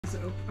Is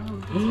it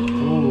open?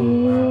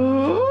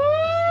 Oh,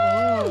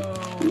 wow.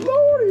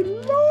 Lordy,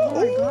 Lord. Oh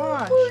my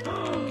gosh.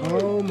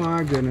 Oh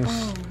my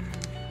goodness.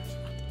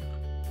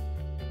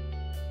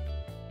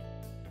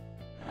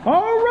 Oh.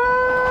 All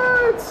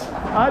right,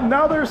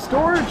 another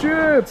storage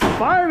unit.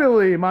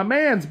 Finally, my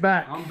man's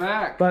back. I'm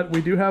back. But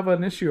we do have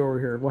an issue over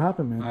here. What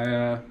happened, man?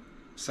 I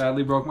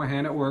sadly broke my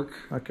hand at work.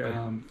 Okay.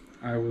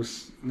 I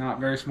was not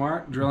very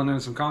smart, drilling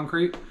in some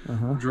concrete.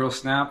 Drill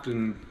snapped,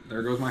 and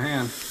there goes my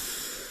hand.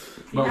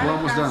 But we're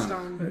almost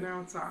done. But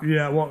now it's off.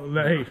 Yeah, well,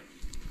 hey.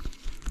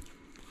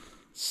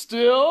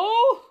 Still,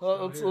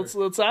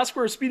 let's ask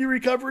for a speedy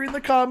recovery in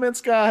the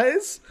comments,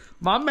 guys.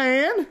 My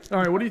man. All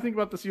right, what do you think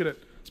about this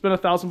unit?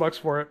 Spent $1,000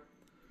 for it,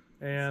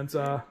 and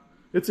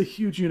it's a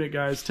huge unit,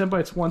 guys. 10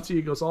 by 20.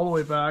 It goes all the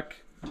way back.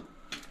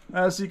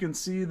 As you can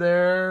see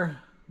there,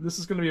 this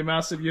is going to be a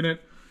massive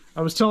unit.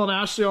 I was telling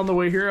Ashley on the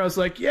way here, I was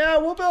like, yeah,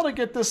 we'll be able to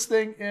get this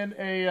thing in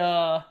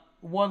a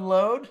one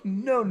load.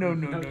 No.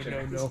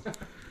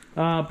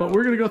 But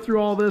we're going to go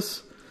through all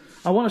this.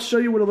 I want to show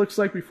you what it looks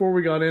like before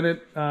we got in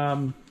it.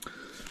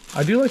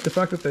 I do like the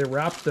fact that they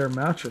wrapped their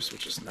mattress,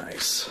 which is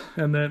nice.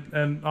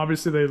 And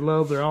obviously they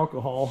love their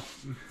alcohol.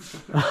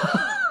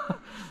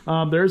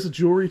 There's a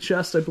jewelry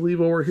chest, I believe,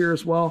 over here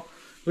as well.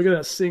 Look at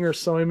that Singer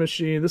sewing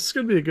machine. This is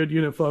going to be a good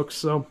unit, folks.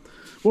 So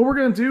what we're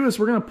going to do is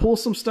we're going to pull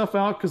some stuff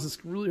out because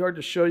it's really hard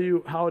to show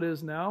you how it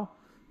is now.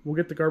 We'll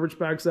get the garbage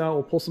bags out.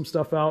 We'll pull some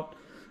stuff out.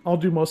 I'll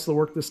do most of the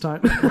work this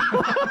time.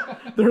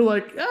 They're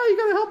like, yeah, you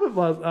got to help it,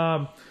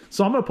 Buzz.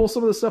 So I'm going to pull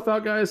some of this stuff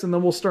out, guys, and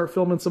then we'll start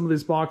filming some of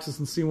these boxes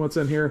and see what's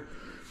in here.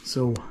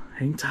 So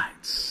hang tight.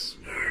 It's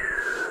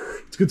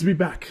good to be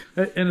back.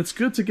 And it's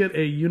good to get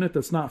a unit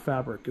that's not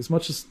fabric. As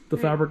much as the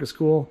fabric is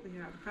cool.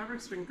 Yeah, the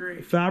fabric's been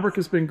great. Fabric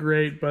has been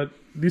great, but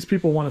these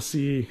people want to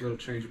see... A little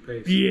change of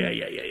pace.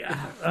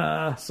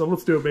 Yeah. So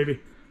let's do it, baby.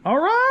 All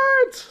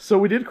right. So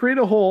we did create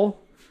a hole.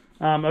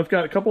 I've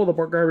got a couple of the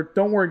garbage.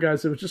 Don't worry,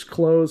 guys. It was just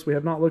closed. We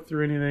have not looked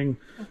through anything.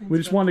 We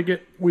just wanted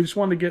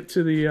to get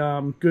to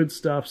the good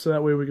stuff, so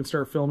that way we can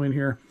start filming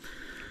here.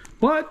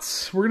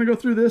 But we're going to go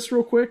through this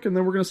real quick, and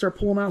then we're going to start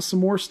pulling out some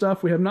more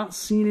stuff. We have not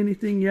seen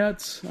anything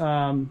yet.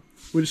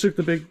 We just took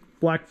the big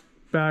black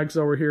bags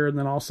over here, and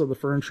then also the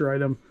furniture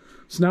item.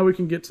 So now we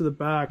can get to the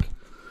back.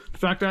 In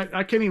fact,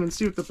 I can't even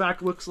see what the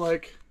back looks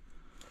like.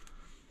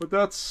 But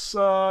that's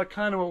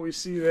kind of what we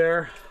see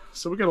there.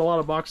 So we got a lot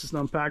of boxes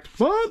unpacked.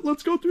 But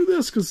let's go through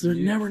this, because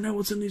you never know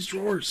what's in these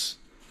drawers.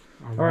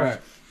 All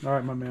right,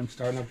 my man.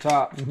 Starting up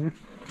top.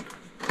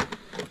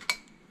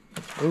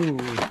 Ooh.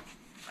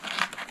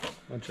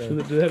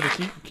 Do they have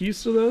the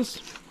keys to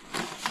those?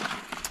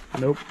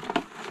 Nope.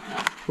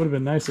 Would have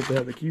been nice if they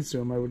had the keys to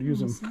them. I would use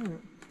them.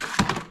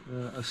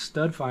 A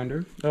stud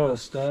finder. Oh, a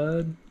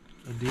stud.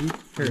 A deep.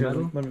 Here,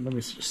 let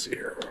me just see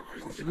here.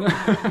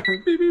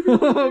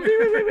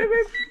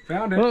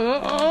 Found it.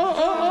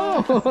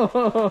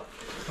 Oh,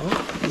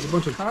 there's a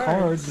bunch of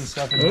cards and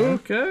stuff in there.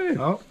 Okay.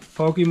 Oh,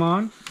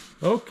 Pokemon.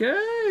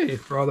 Okay.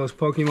 For all those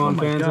Pokemon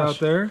fans out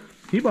there.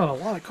 He bought a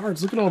lot of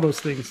cards. Look at all those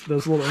things.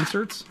 Those little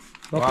inserts.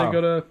 Don't they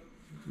go to...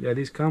 Yeah,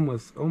 these come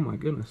with... Oh, my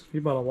goodness. He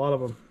bought a lot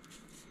of them.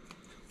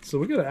 So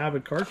we got an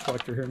avid card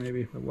collector here,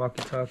 maybe. A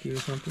walkie-talkie or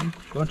something.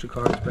 Bunch of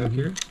cards back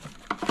here.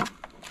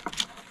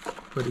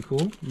 Pretty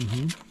cool.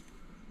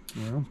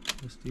 Yeah.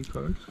 SD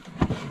cards.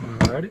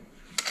 Alrighty.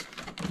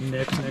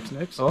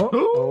 Next.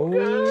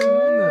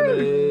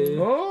 Okay.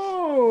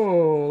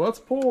 Oh, let's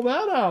pull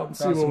that out and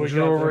see what we got.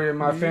 Jewelry in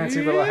my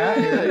fancy little hat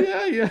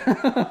here.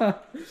 Yeah.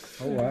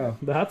 Oh, wow.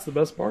 The hat's the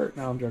best part.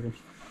 No, I'm joking.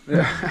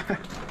 Yeah.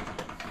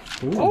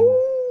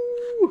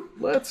 Oh,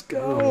 let's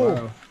go. Oh,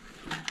 wow.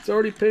 It's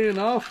already paying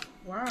off.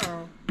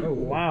 Wow. Oh,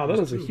 wow. That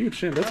is a huge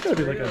chain. That's got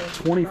to be like a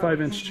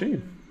 25-inch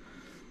chain.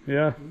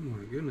 Yeah. Oh,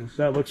 my goodness.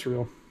 That looks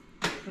real.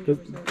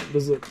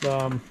 Does it,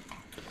 let me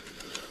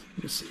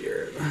see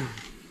here.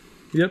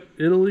 Yep,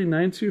 Italy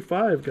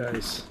 925,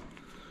 guys.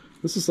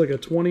 This is like a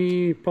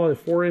probably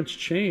 4-inch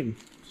chain.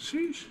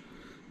 Sheesh.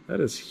 That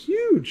is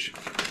huge.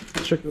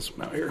 Let's check this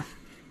one out here.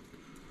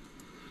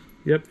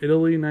 Yep,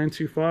 Italy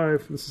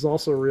 925. This is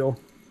also real.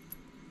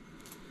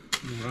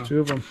 Wow. 2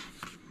 of them.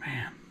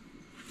 Man.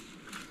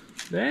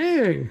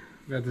 Dang.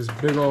 Got this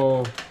big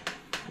old...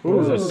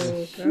 Ooh,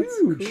 that's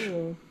huge.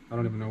 Cool. I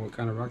don't even know what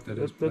kind of rock that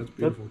is. That's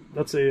beautiful.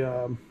 That's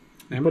a...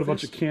 put a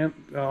bunch of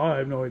I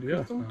have no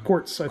idea.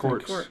 Quartz, I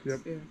think. Quartz,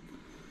 yep. Yeah.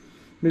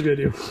 Maybe I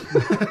do.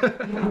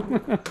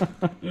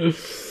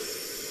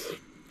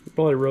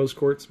 Probably rose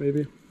quartz,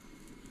 maybe.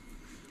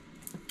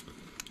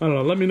 I don't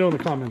know. Let me know in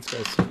the comments,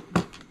 guys.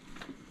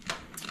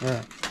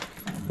 Alright.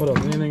 What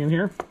else? Anything in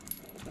here?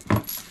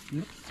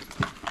 Yep.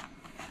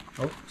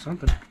 Oh,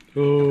 something.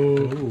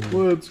 Oh,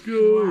 let's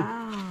go.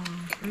 Wow.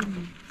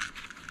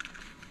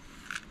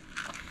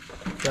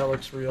 That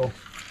looks real.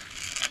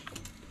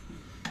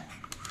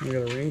 You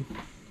got a ring?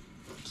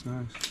 It's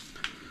nice.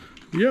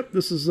 Yep,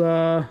 this is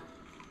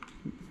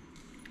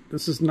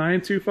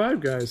 925,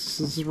 guys.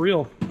 This is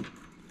real.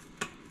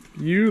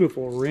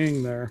 Beautiful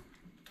ring there.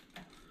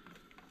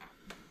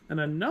 And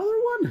another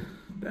one?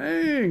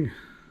 Dang.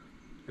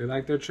 They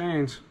like their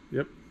chains.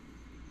 Yep.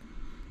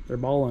 They're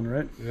balling,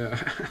 right? Yeah.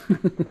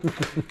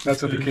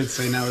 That's what the kids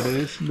say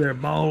nowadays. They're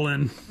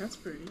balling. That's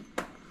pretty.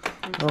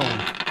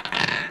 Oh.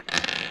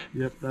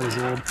 Yep, that is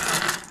old.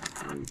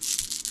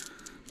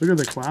 Look at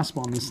the clasp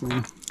on this thing.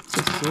 Is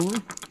that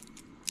silver?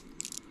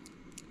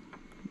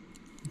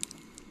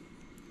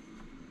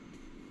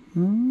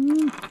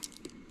 I'm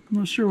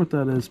not sure what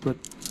that is, but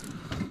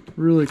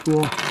really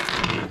cool.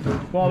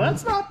 Well,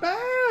 that's not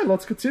bad.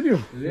 Let's continue.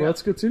 Yeah.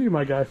 Let's continue,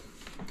 my guy.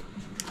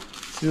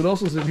 See what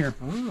else is in here.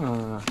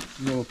 Ah,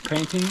 little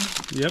painting.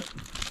 Yep.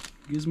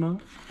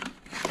 Gizmo.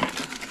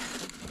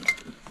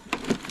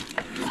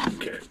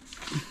 Okay.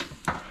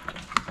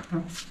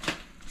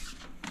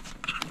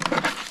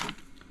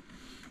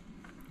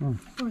 Oh,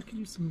 I could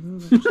use some of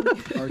those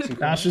actually. Arts and Ash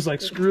crafts. is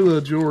like, screw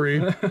the jewelry.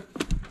 Looks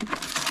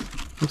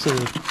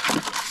like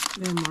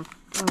They're more.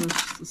 Oh,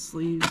 it's the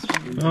sleeves.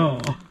 oh.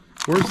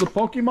 Where's the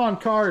Pokemon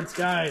cards,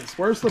 guys?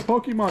 Where's the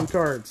Pokemon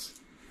cards?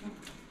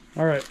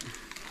 All right.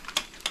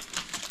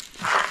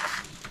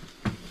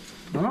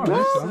 Oh,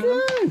 that's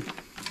Okay.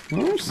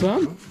 Oh,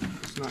 son.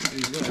 It's not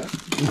easy that.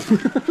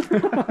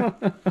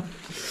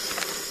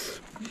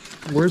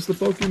 Where's the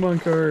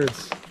Pokemon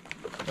cards?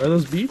 Are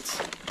those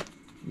beats?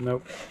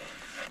 Nope.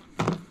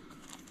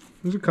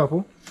 There's a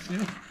couple.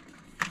 Yeah.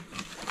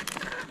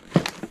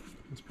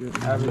 Must be an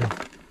avid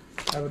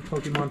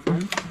Pokemon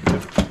fan.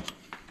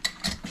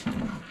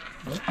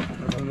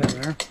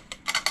 There.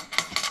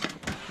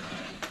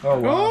 Oh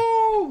wow.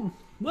 Oh,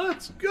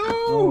 let's go.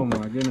 Oh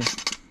my goodness.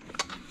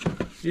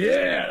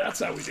 Yeah, that's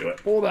how we do it.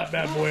 Pull that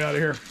bad boy out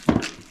of here.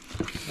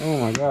 Oh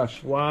my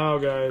gosh. Wow,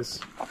 guys.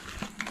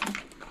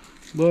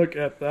 Look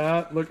at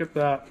that. Look at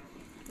that.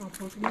 All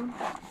Pokemon?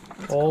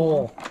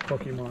 All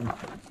Pokemon.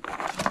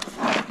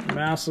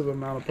 Massive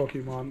amount of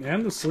Pokemon.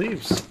 And the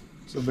sleeves.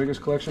 It's the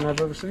biggest collection I've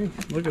ever seen.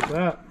 Look at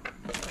that.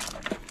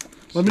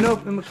 Let me know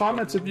in the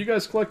comments if you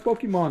guys collect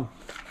Pokemon.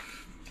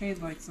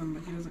 Cade likes them,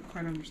 but he doesn't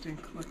quite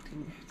understand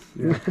collecting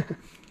it. Yeah.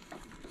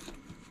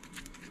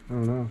 I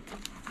don't know.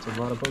 It's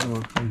a lot of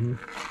Pokemon. Mm-hmm.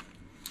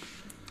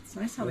 It's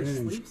nice how they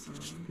Dang. sleeve some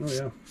of them.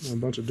 Oh, yeah. A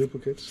bunch of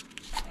duplicates.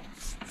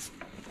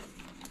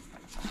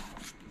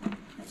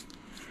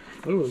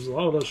 Oh, there's a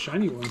lot of those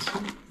shiny ones.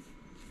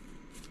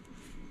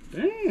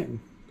 Dang.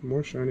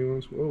 More shiny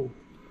ones. Whoa.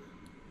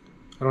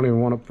 I don't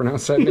even want to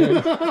pronounce that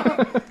name.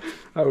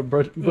 I would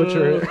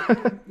butcher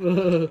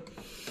it.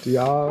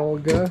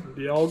 Dialga?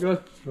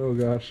 Dialga. Oh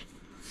gosh.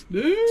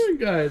 Dude,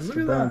 guys, look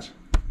A at bunch.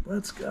 that.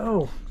 Let's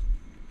go.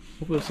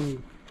 Hopefully there's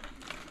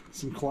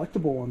some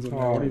collectible ones in there.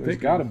 Oh, What do you there's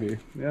think? gotta be.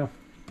 Yeah.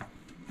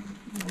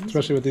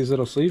 Especially with these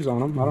little sleeves on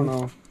them. I don't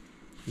know.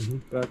 Mm-hmm.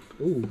 But,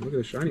 ooh, look at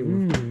the shiny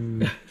one.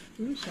 Mm.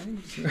 Ooh, shiny.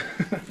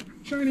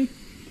 Shiny.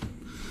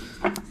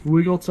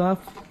 Wigglytuff.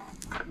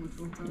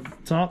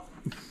 Wigglytuff. Top.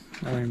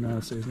 I don't even know how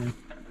to say his name.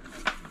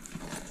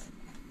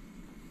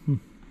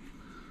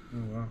 Oh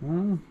wow.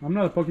 Well, I'm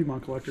not a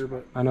Pokemon collector,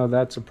 but I know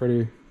that's a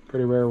pretty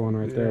rare one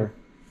right Yeah. there.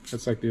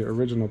 That's like the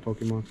original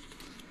Pokemon.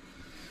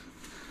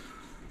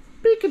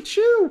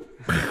 Pikachu.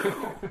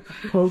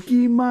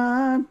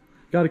 Pokemon.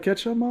 Gotta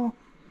catch them all.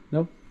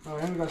 Nope. Oh,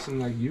 and we got some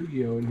like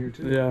Yu-Gi-Oh in here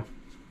too. Yeah.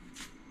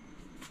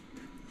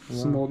 Wow.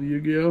 Some old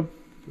Yu-Gi-Oh.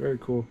 Very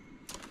cool.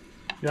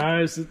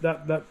 Guys,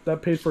 that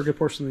paid for a good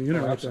portion of the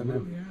unit right there, man.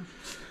 absolutely.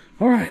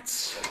 Yeah. All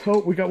right. Oh,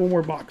 we got one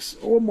more box.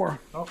 Oh, one more.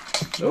 Oh,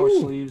 more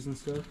sleeves and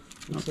stuff.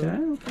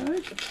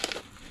 Okay.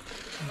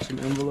 Some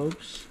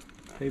envelopes,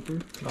 paper,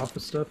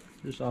 Office stuff.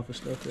 just office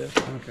stuff. Yeah.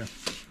 Okay.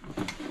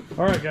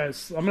 All right,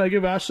 guys. I'm gonna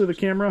give Ashley the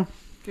camera.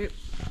 Okay.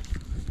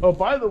 Oh,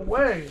 by the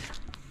way,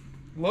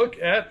 look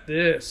at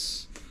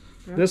this.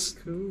 This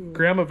Cool.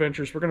 Grandma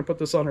Ventures. We're gonna put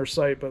this on her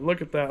site, but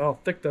look at that. How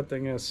thick that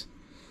thing is.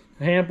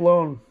 Hand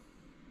blown.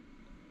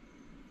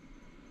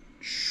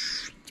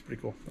 It's pretty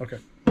cool. Okay.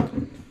 All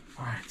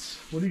right.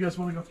 What do you guys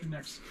want to go through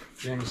next?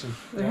 Jameson.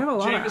 They have a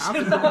lot Jameson.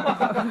 of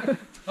apples.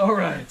 All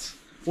right.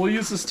 We'll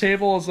use this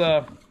table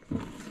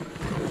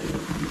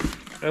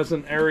as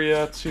an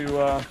area to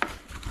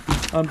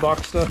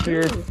unbox stuff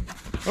here.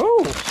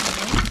 Oh,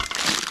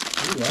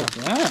 look at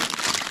that.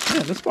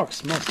 Man, this box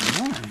smells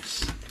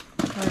nice.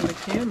 Kind of a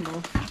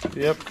candle.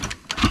 Yep. I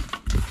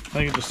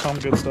think just some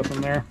good stuff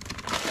in there.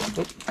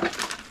 Oop.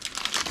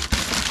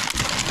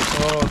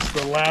 Oh, it's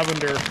the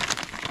lavender.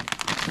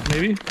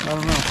 Maybe? I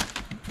don't know.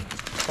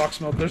 Box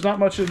smell. There's not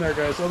much in there,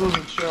 guys, other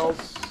than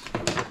shells.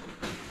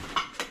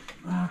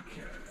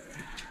 Okay.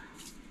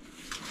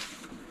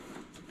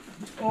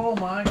 Oh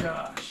my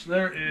gosh.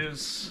 It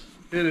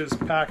is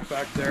packed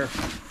back there.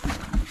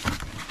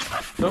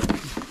 Nope.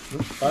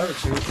 Fire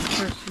suit.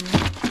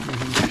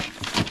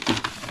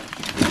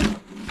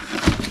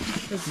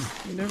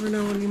 You never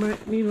know when you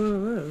might need one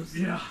of those.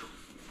 Yeah.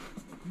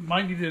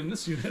 Might need it in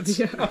this unit.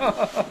 Yeah. All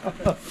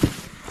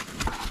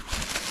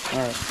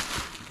right.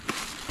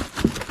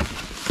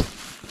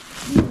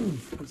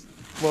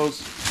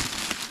 Clothes.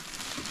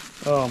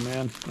 Oh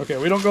man. Okay,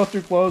 we don't go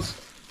through clothes.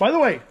 By the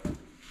way.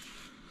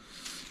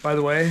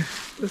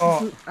 This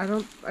Oh.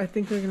 isn't, I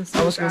think they're gonna say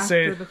I was it gonna after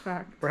say- the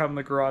fact. We're having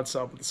the garage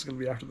sale, but this is gonna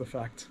be after the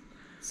fact.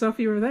 So if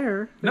you were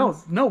there,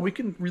 No, we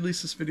can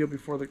release this video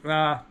before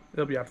the...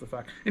 it'll be after the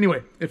fact.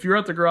 Anyway, if you're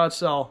at the garage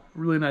sale,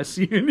 really nice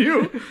seeing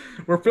you.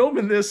 We're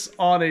filming this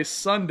on a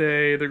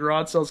Sunday. The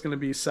garage sale is going to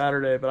be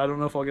Saturday, but I don't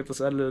know if I'll get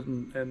this edited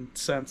and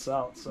sent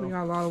out. So we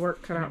got a lot of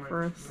work cut out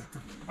for us.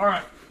 All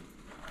right,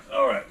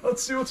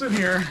 let's see what's in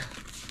here.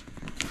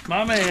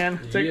 My man,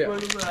 take a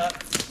look at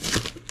that.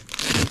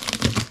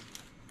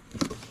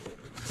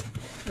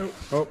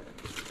 Oh,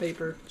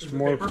 Paper.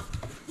 more paper?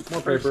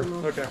 More paper.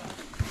 Okay.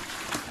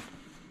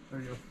 There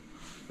you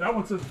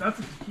go. That's a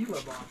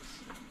tequila box.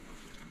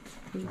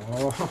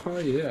 Oh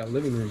yeah,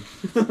 living room.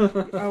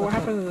 Oh, what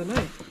happened to the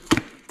knife?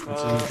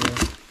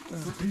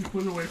 You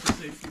put it away for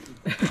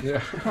safety. Yeah.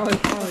 Probably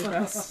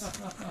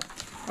best.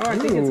 Oh, I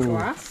think it's Ooh.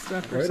 glass.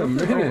 Wait a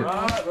minute.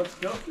 All right, let's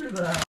go through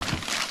that.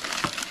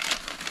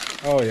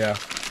 Oh yeah.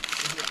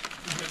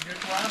 Is it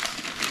good glass?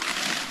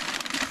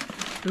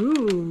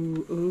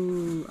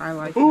 Ooh, I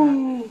like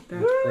Ooh,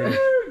 that. Pretty.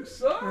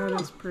 That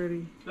is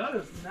pretty. That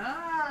is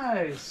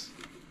nice.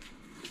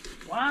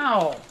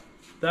 Wow,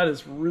 that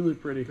is really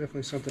pretty.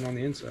 Definitely something on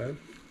the inside.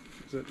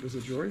 Is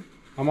it jewelry?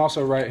 I'm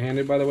also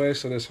right-handed, by the way,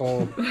 so this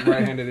whole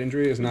right-handed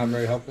injury is not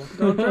very helpful.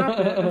 Don't drop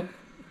it.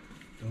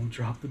 Don't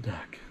drop the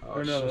duck. Oh,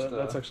 Or it's no, just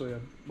that's actually a...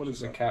 What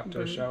is a that? cap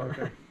to a shower.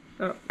 Okay.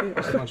 Oh,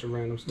 Just a yeah. bunch of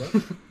random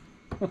stuff.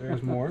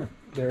 There's more.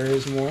 There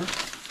is more.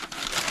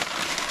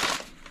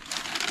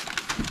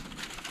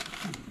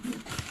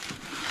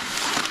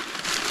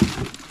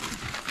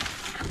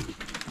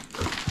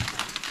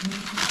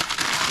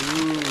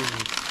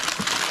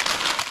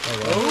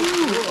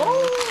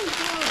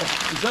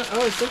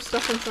 Is there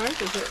stuff inside?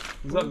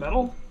 Is that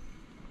metal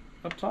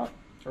up top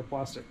or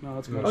plastic? No,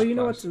 that's metal. Oh, you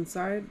know what's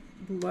inside?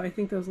 I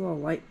think those little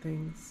light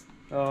things.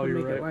 Oh, to you're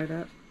make right. it light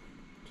up.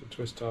 It's a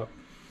twist top.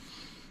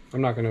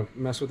 I'm not going to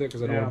mess with it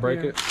because I don't Yeah. want to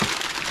break Yeah. it.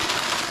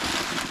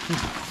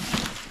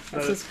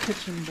 That says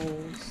kitchen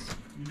bowls.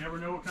 You never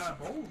know what kind of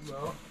bowls,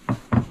 though.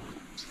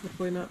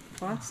 Hopefully not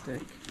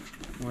plastic.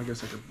 Well, I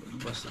guess I could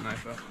bust the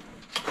knife out.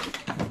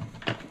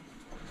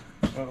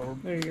 Uh-oh,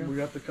 There you go. we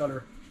got the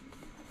cutter.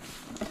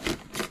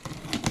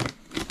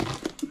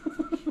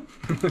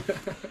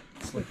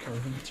 It's like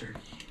carving a turkey.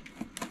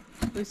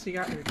 At least you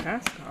got your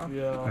task off.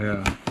 Yeah.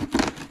 Yeah.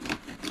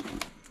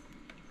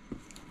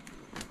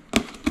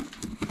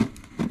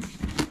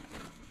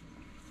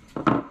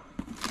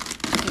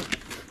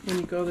 When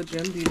you go to the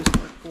gym, do you just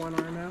work one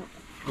arm out?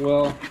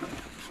 Well,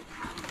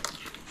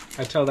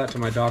 I tell that to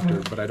my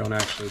doctor, but I don't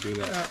actually do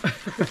that.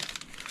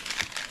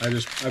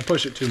 I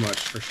push it too much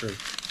for sure.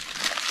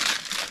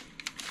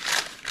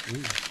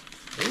 Ooh,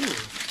 Ooh.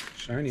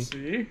 shiny.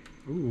 See?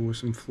 Ooh, with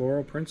some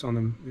floral prints on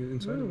them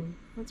inside. Ooh,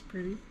 that's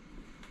pretty.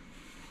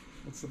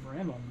 What's the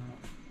brand on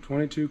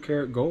 22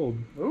 karat gold,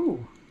 that?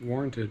 Ooh.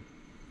 warranted.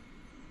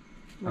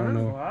 I don't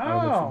know Wow. how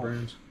different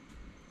brands.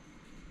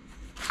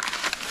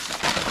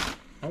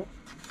 Oh,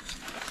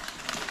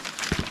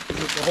 Is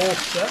it the whole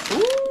set?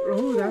 Ooh.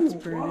 Ooh, that's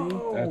pretty.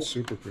 Whoa. that's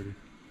super pretty.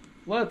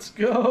 Let's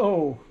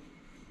go.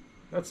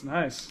 That's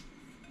nice.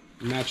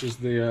 Matches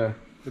the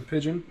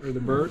pigeon or the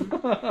bird.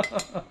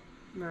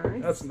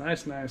 Nice.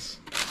 That's nice.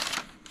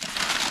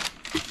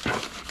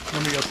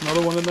 Let me get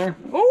another one in there.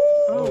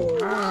 Oh,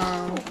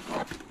 wow.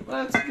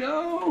 Let's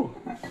go.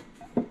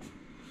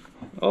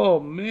 Oh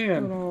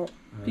man. Little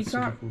That's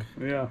super peacock.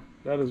 cool. Yeah,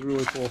 that is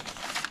really cool.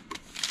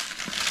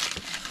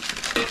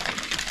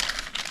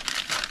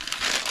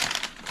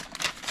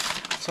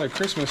 It's like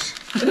Christmas.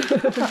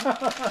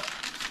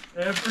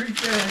 Every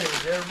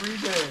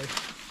day.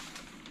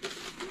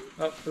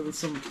 Oh, there's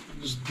some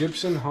Just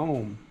Gibson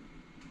Home.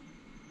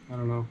 I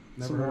don't know.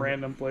 Never some heard of it.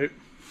 random plate.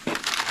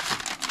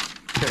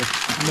 Okay,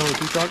 another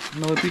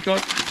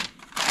peacock.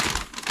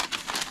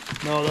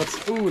 No,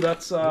 that's Ooh,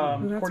 that's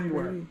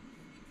Corningware. pretty.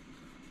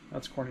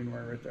 That's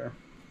Corningware right there.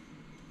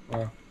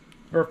 Wow.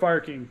 Or Fire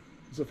King.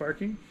 Is it Fire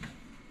King?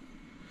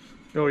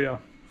 Oh yeah.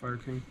 Fire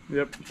King.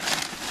 Yep.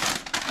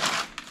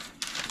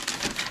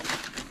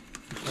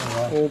 Oh,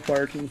 wow. Old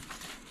Fire King.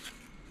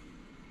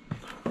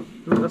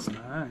 Ooh, that's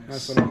nice.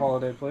 Nice little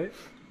holiday plate.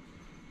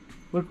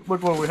 Look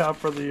what we have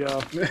for the.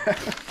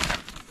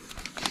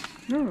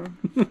 Hmm.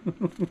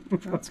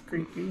 That's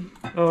creepy.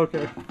 Oh,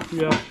 okay.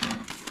 Yeah.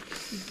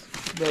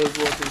 That is a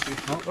little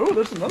creepy. Oh,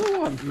 there's another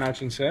one.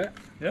 Matching set.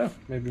 Yeah,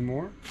 Maybe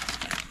more.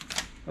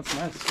 that's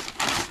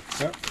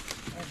nice. Yep.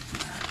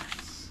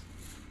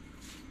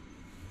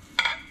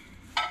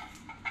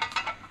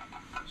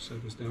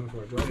 Set this down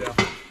before I drop it.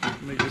 Yeah.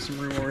 Let me get some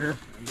room over here.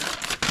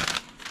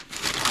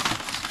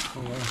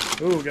 Oh wow.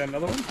 Oh, got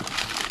another one.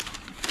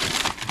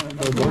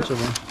 A whole bunch of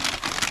them.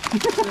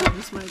 Yeah,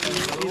 this might be it.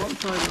 You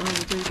probably don't have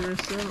to take the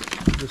rest out.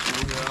 This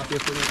one, yeah. Oh,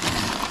 that's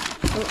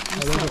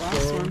there's that a last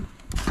floral. one.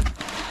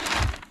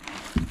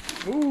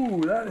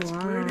 Ooh, that is Wow.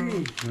 pretty.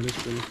 That is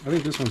pretty. I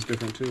think this one's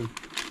different too.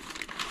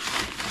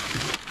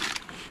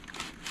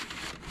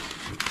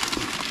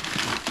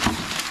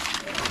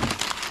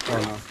 Oh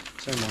no,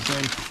 same one.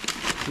 Same.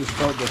 Just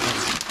part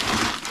difference.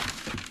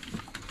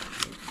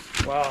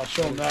 Wow,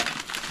 show them that.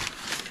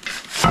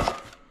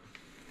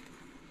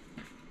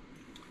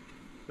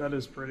 That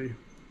is pretty.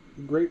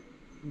 Great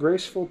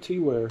graceful tea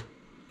wear.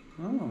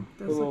 Oh,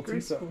 Does a little look tea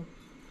set.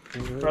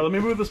 graceful. All right, let me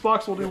move this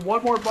box. We'll do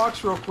one more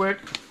box real quick.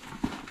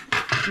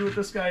 See what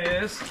this guy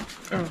is.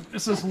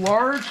 This is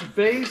large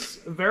vase,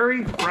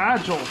 very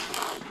fragile.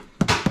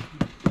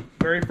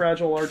 Very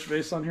fragile, large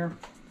vase on here.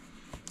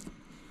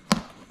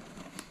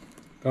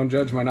 Don't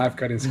judge my knife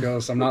cutting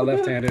skills. I'm not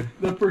left-handed.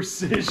 The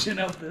precision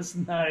of this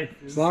knife.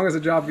 As long as the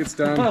job gets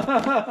done.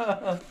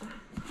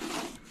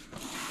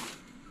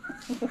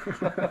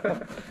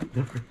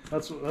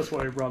 That's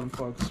why you brought him,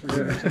 folks.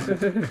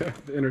 The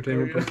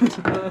entertainment.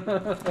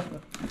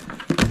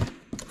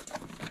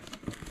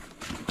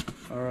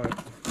 All right.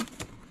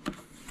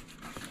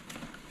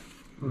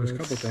 Oh, there's a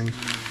couple things.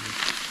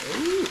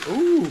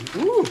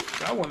 Ooh,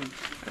 that one.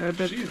 I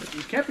bet Jeez,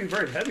 it can't be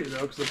very heavy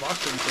though, because the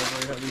box doesn't feel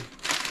very heavy.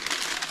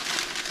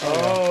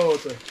 Oh,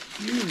 it's a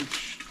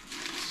huge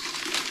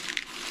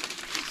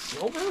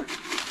silver?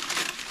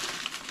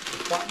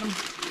 Platinum?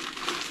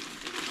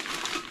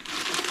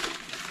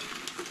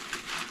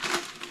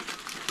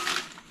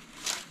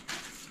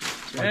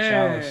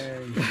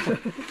 Dang.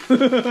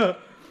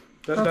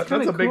 That's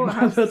a big. cool. It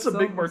has That's a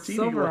big martini.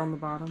 silver glass. on the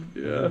bottom.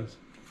 Yeah.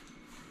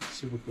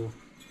 Super cool.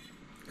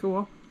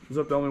 Cool. Is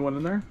that the only one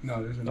in there?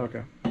 No, there's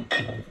Okay.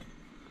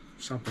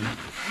 something.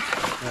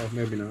 Oh,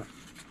 maybe not.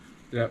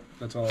 Yep,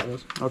 that's all it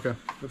was. Okay.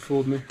 It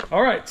fooled me.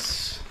 All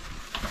right.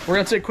 We're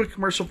gonna take a quick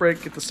commercial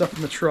break, get the stuff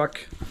in the truck.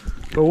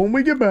 But when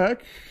we get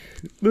back,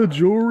 the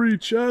jewelry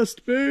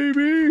chest,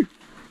 baby.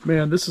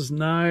 Man, this is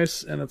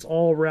nice, and it's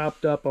all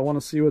wrapped up. I want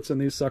to see what's in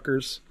these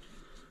suckers.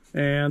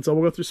 And so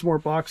we'll go through some more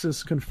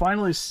boxes. Can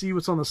finally see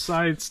what's on the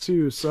sides,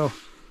 too. So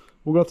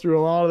we'll go through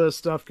a lot of this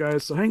stuff,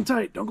 guys. So hang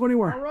tight. Don't go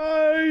anywhere. All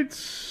right.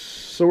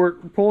 So we're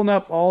pulling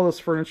up all this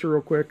furniture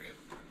real quick.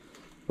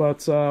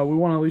 But we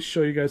want to at least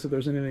show you guys if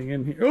there's anything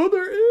in here. Oh,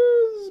 there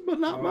is, but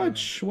not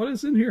much. What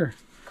is in here?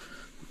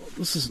 Oh,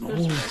 this is an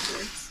old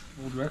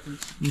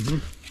Records. Mm-hmm.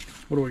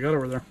 What do we got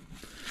over there?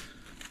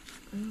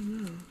 I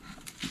don't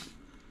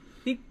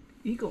know.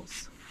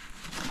 Eagles.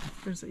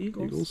 There's the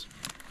Eagles. Eagles.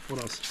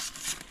 What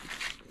else?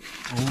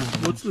 Oh,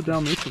 what's the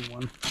Dalmatian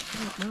one?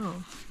 I don't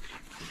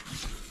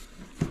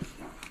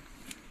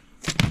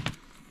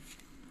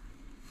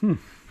know.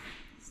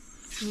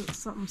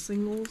 Something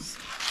singles.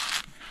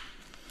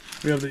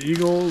 We have the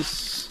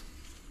Eagles.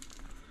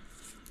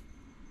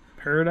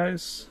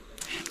 Paradise.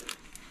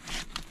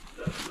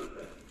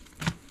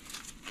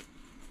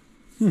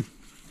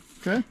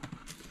 Okay.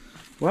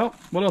 Well,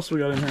 what else we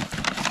got in here?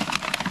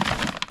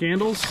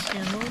 Candles.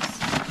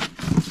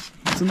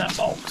 What's in that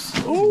box?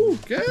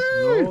 Okay.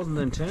 Old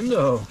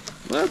Nintendo.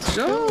 Let's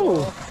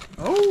go.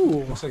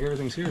 Oh. Looks like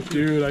everything's here.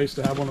 Dude, I used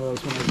to have one of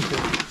those when I was a kid.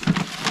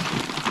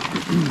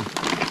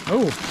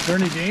 Oh, are there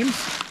any games?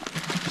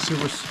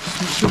 Super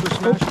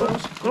Smash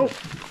Bros. Oh,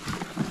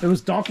 it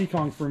was Donkey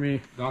Kong for me.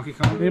 Donkey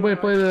Kong. Anybody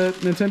play the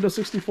Nintendo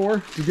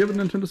 64? Did you have a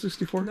Nintendo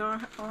 64? No,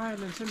 I had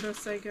Nintendo,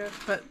 Sega,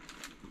 but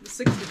the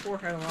 64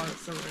 had a lot of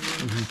similar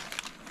games.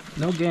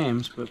 No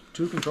games, but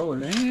 2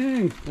 controllers.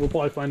 Dang, we'll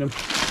probably find them.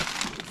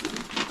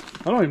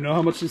 I don't even know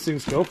how much these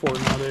things go for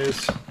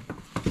nowadays.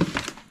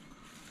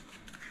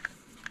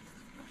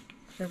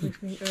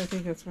 Everything. I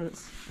think that's what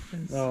it's.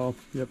 Oh,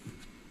 yep.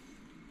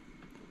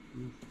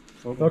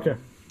 Okay.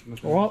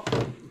 Well,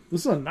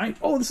 this is a night.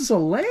 Oh, this is a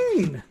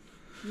lane.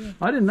 Yeah.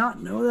 I did not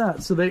know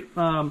that. So they,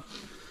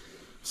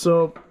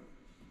 so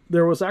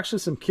there was actually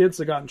some kids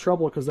that got in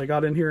trouble because they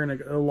got in here and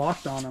it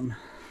locked on them.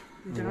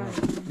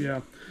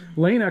 Yeah.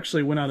 Lane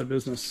actually went out of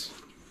business.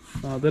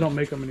 They don't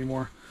make them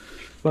anymore,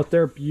 but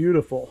they're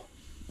beautiful.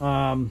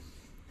 I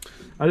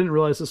didn't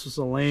realize this was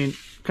a Lane.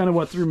 Kind of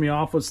what threw me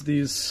off was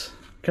these,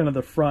 kind of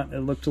the front.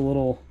 It looked a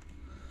little,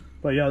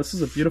 but yeah, this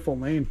is a beautiful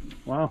Lane.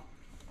 Wow.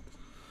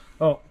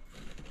 Oh.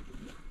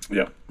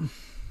 Yep.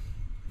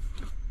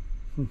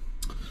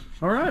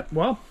 All right.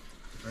 Well,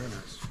 Very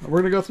nice. we're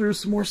gonna go through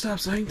some more stuff.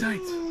 So hang tight.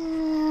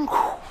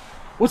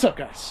 What's up,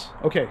 guys?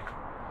 Okay.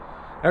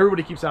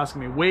 Everybody keeps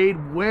asking me,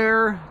 Wade,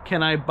 where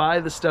can I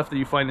buy the stuff that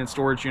you find in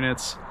storage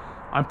units?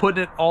 I'm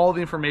putting all the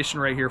information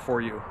right here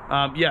for you.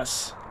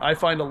 Yes, I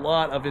find a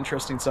lot of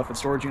interesting stuff in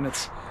storage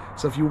units.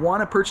 So if you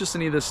want to purchase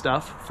any of this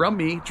stuff from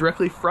me,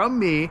 directly from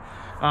me,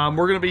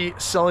 we're going to be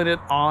selling it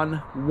on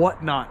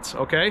Whatnot,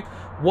 okay?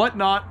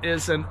 Whatnot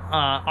is an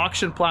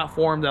auction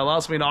platform that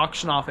allows me to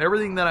auction off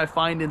everything that I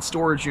find in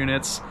storage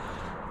units,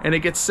 and it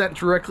gets sent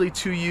directly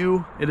to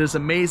you. It is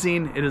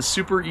amazing. It is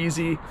super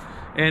easy,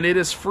 and it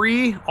is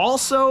free.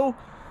 Also,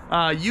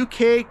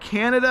 UK,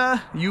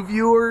 Canada, you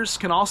viewers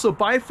can also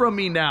buy from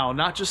me now,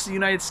 not just the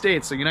United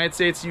States. So United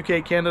States,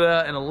 UK,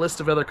 Canada, and a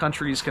list of other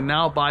countries can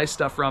now buy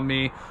stuff from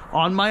me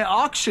on my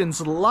auctions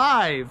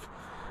live,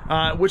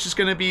 which is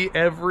going to be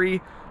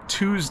every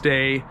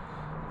Tuesday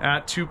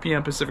at 2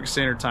 p.m. Pacific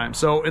Standard Time.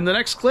 So in the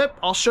next clip,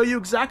 I'll show you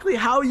exactly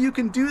how you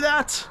can do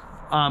that.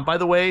 By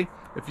the way,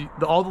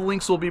 all the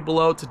links will be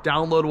below to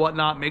download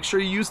Whatnot. Make sure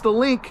you use the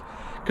link,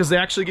 because they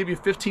actually give you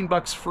 15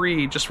 bucks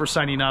free just for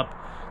signing up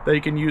that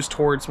you can use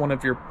towards one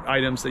of your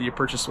items that you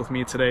purchased with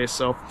me today.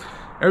 So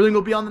everything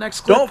will be on the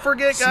next clip. Don't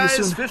forget, guys,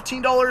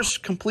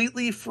 $15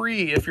 completely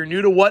free. If you're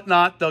new to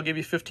Whatnot, they'll give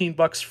you 15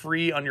 bucks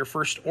free on your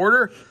first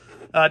order.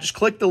 Just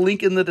click the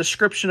link in the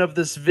description of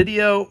this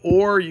video,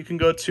 or you can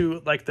go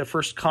to like the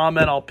first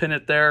comment. I'll pin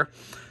it there.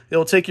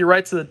 It'll take you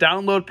right to the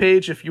download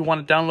page if you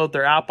want to download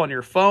their app on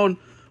your phone,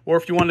 or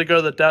if you want to go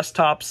to the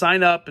desktop,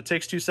 sign up. It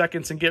takes 2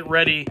 seconds and get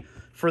ready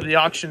for the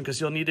auction, because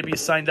you'll need to be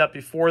signed up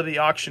before the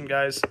auction,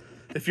 guys.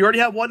 If you already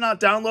have Whatnot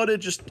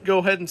downloaded, just go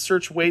ahead and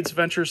search Wade's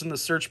Ventures in the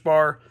search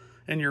bar,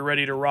 and you're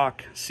ready to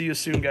rock. See you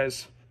soon,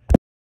 guys.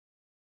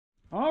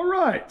 All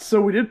right, so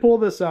we did pull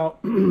this out.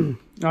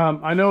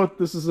 I know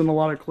this isn't a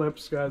lot of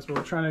clips, guys, but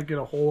we're trying to get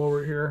a hole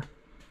over here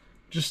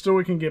just so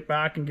we can get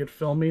back and get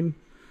filming.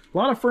 A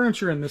lot of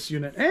furniture in this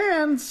unit,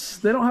 and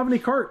they don't have any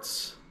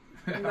carts.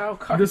 No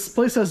carts. This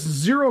place has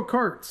 0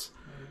 carts,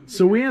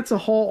 so we had to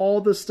haul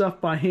all this stuff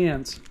by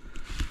hand.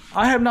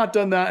 I have not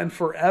done that in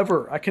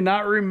forever. I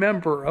cannot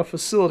remember a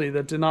facility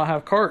that did not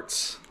have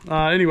carts.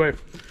 Anyway,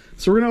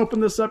 so we're gonna open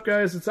this up,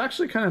 guys. It's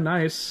actually kind of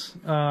nice.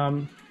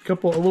 A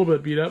little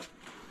bit beat up,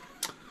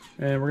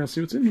 and we're gonna see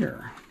what's in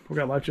here. We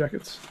got life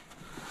jackets.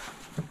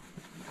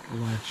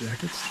 Life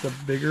jackets. The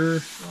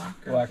bigger,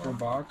 Blacker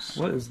box.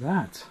 What is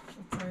that?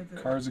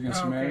 Cards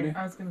Against Humanity. Okay.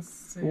 I was gonna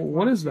say. Well,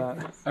 what is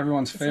that?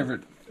 Everyone's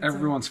favorite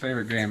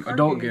game,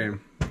 adult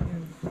game.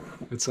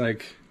 It's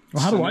like.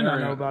 Well, how do I not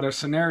know about it? There's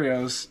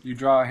scenarios. You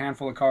draw a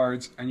handful of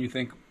cards, and you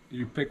pick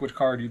which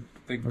card you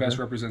think best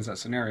represents that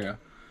scenario.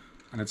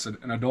 And it's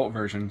an adult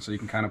version, so you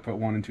can kind of put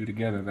 1 and 2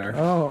 together there.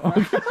 Oh,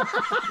 okay.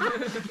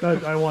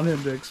 I want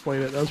him to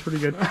explain it. That was pretty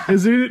good.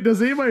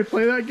 Does anybody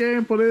play that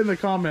game? Put it in the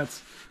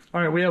comments.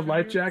 All right, we have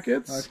life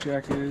jackets. Life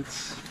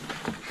jackets.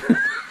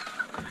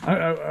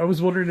 I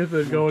was wondering if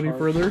it'd go any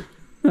further.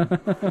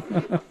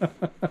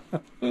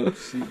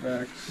 Seat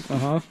backs.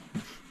 Uh-huh.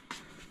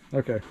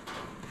 Okay.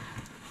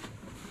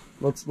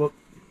 Let's look.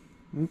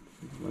 Okay.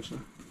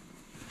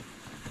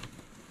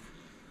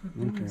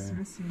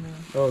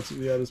 Oh,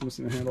 yeah, it is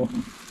missing a handle. I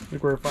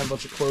think we're gonna find a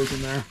bunch of clothes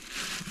in there.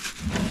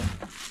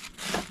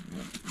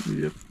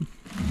 Yep.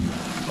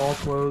 All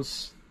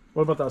clothes.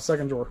 What about that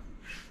second drawer?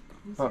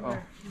 Uh-oh.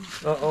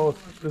 Uh-oh.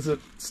 Is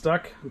it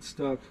stuck? It's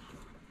stuck.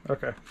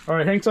 Okay. All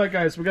right, hang tight,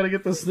 guys. We got to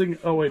get this thing.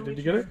 Oh, wait. Did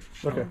you get it?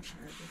 Okay.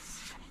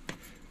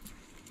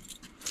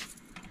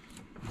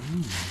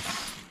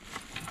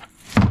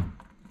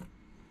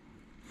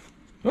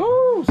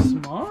 Oh,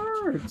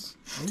 smart.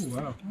 Oh,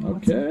 wow.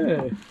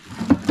 Okay.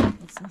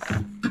 What's this?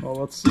 Well,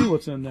 let's see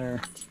what's in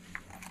there.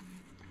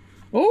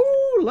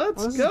 Oh,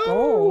 let's go.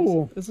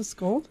 Gold. Is this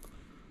gold?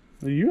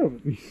 You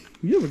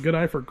have a good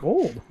eye for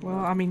gold. Well,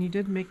 I mean, you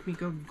did make me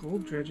go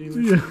gold dredging with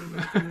Yeah. me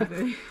back in the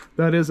day.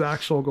 That is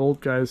actual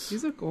gold, guys.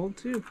 These are gold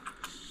too.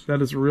 That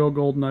is real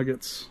gold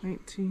nuggets.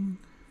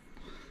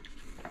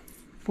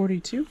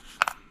 1942.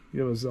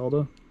 You have a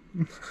Zelda?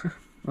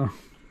 Oh.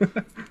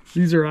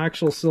 These are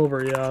actual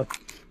silver, yeah.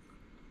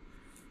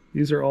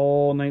 These are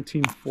all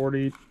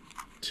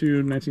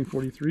 1942,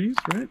 1943s,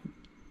 right?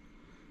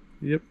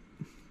 Yep.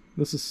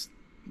 This is,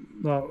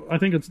 I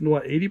think it's,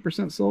 what,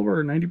 80% silver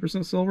or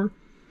 90% silver?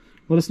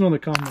 Let us know in the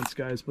comments,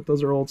 guys, but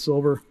those are old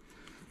silver.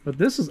 But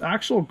this is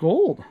actual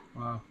gold.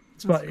 Wow.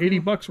 It's about 80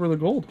 bucks worth of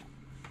gold.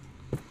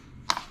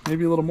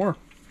 Maybe a little more.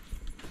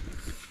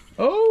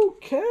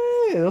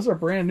 Okay, those are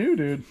brand new,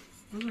 dude.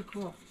 Those are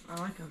cool. I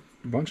like them.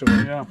 A bunch of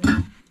them. Yeah.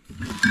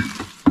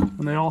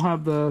 And they all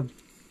have the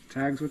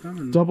Tags with them.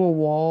 And double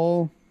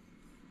wall.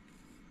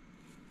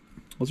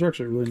 Those are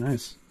actually really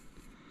nice.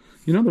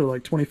 You know, they're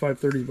like 25,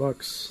 30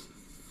 bucks.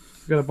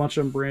 We got a bunch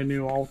of them brand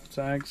new, all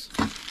tags.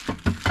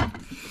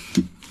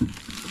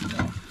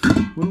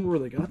 Wonder where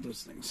they got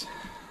those things.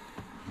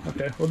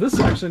 Okay, well, this is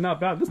actually not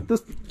bad.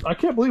 This I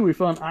can't believe we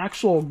found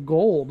actual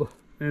gold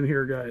in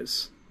here,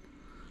 guys.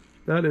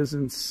 That is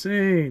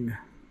insane.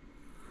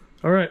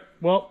 All right,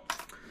 well,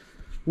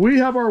 we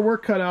have our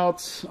work cut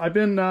out. I've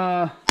been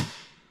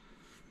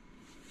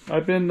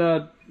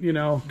you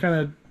know, kind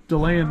of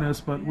delaying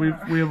this, but we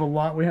have a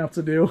lot we have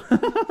to do.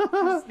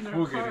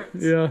 we'll get it.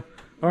 Yeah.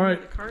 All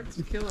right. The cards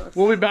to kill us.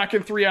 We'll be back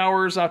in 3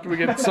 hours after we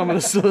get some of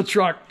this to the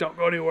truck. Don't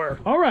go anywhere.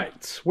 All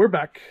right, we're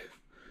back.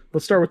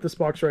 Let's start with this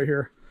box right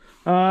here.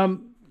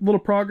 Little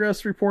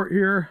progress report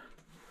here.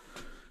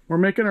 We're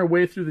making our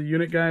way through the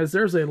unit, guys.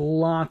 There's a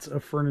lot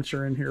of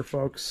furniture in here,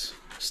 folks.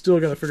 Still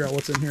got to figure out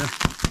what's in here.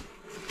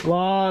 A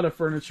lot of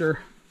furniture.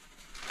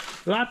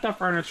 Lot of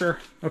furniture.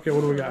 Okay, what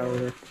do we got over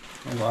here?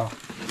 Oh, wow.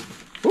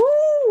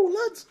 Ooh,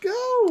 let's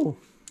go.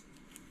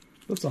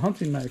 That's a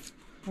hunting knife.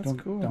 That's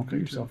cool. Don't cut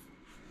yourself.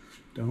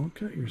 Don't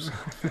cut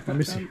yourself. Let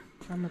me see.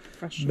 I'm a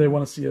professional. They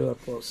want to see it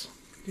up close.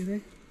 Do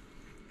they?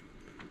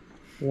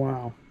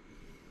 Wow.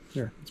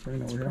 Here, let's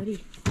bring it over here.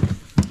 Pretty.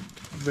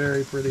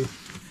 Very pretty.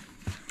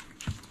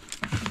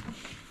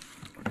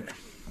 Okay.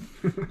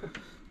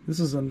 This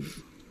is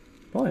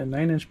probably a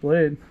 9-inch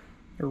blade.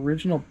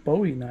 Original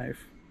Bowie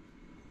knife.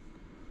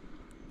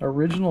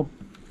 Original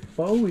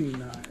Bowie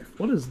knife.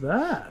 What is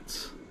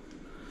that?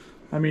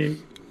 I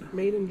mean,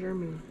 Made in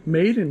Germany.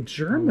 Made in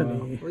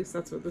Germany. At least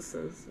that's what this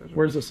says.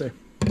 Where does it say?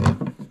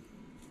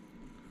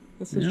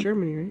 This is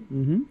Germany, right?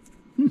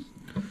 Mm-hmm.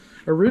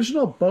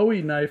 Original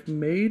Bowie knife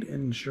made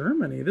in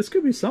Germany. This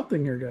could be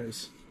something here,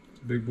 guys.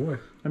 It's a big boy.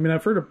 I mean,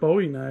 I've heard of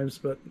Bowie knives,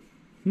 but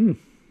Isn't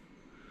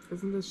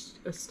this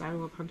a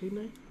style of hunting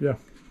knife? yeah.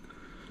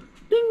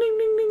 Ding, ding,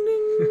 ding, ding,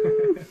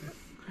 ding.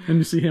 And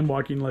you see him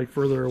walking like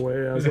further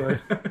away as I.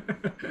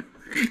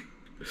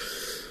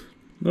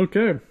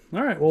 Okay.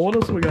 All right. Well, what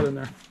else have we got in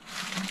there?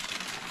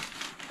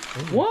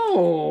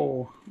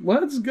 Whoa!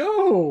 Let's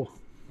go.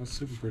 That's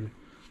super pretty.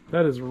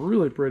 That is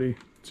really pretty.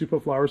 So you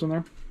put flowers in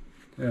there?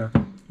 Yeah.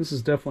 This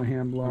is definitely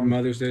hand blown.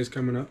 Mother's Day is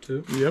coming up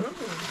too. Yep.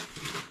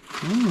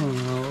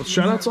 Oh,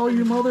 shout out to all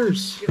you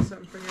mothers. Get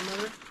something for your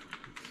mother?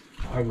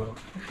 I will.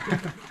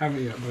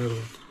 Haven't yet, but I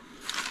will.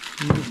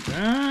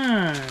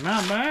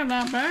 Not bad,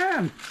 not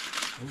bad.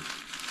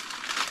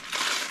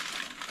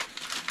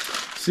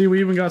 See, we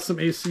even got some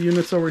AC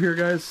units over here,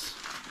 guys.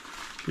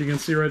 You can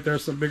see right there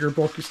some bigger,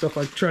 bulky stuff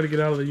I try to get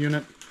out of the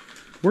unit.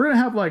 We're going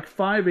to have like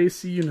 5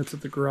 AC units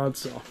at the garage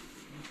sale.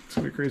 It's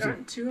going to be crazy.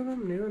 Aren't 2 of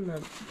them new in the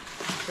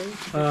thing?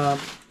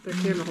 They're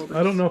candle holders.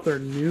 I don't know if they're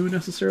new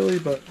necessarily,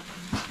 but...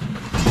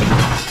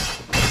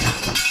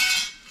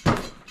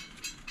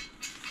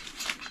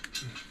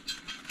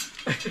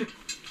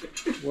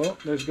 Well,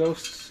 there's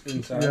ghosts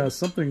inside. Yeah,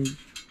 something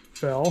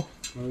fell.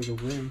 Oh, there's a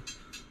ring.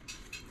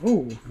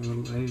 Oh. A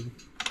little egg.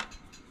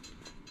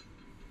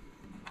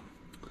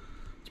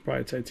 It's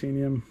probably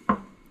titanium.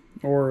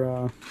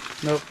 Or,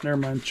 nope, never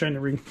mind. China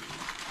ring.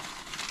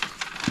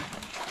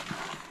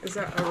 Is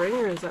that a ring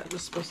or is that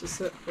just supposed to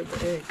sit for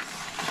the eggs?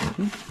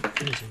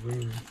 There's a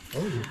ring.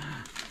 Oh.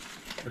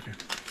 Okay.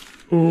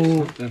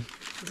 Ooh.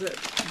 Is it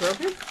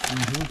broken?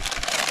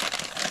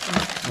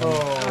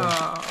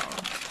 Oh.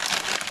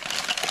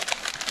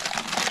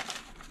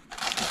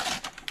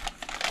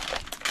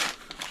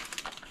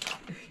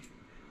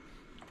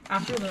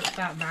 After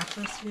that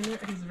mattress unit,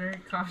 he's very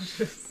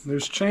cautious.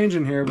 There's change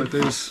in here, but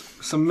there's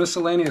some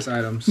miscellaneous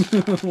items.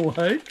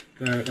 Like?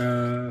 That,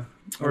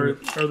 Are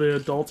they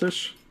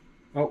adultish?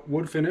 oh,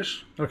 wood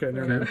finish. Okay,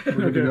 never Okay, mind.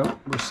 we're good to go.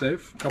 We're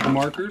safe. A couple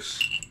markers.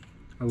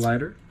 A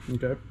lighter.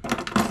 Okay.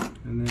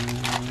 And then...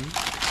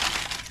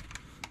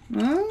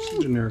 just a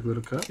generic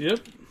little cup. Yep.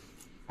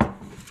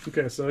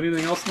 Okay, so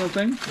anything else in that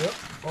thing? Yep.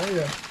 Oh,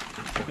 yeah.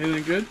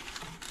 Anything good?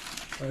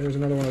 Here's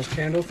another one of those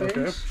candle things.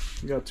 Okay.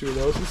 You got 2 of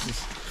those. This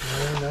is...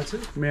 And that's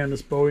it. Man,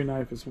 this Bowie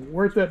knife is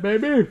worth it,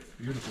 baby!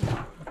 Beautiful.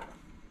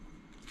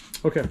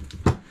 Okay.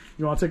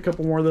 You want to take a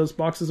couple more of those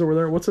boxes over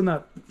there? What's in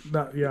that?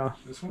 Yeah.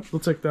 This one? We'll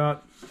take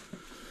that.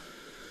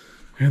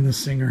 And the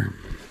singer.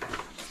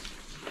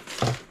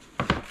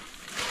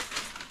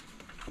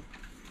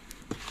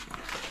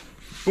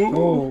 Ooh,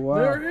 Oh, wow.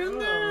 They're in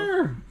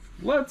there!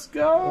 Let's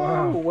go!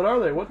 Wow. What are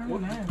they? What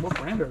nice. what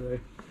brand are they?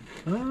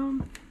 I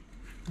don't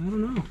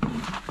know.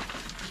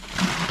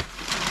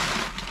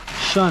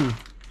 Shun.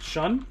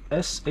 Shun?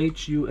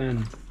 S-H-U-N.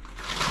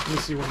 Let me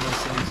see one of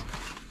those things.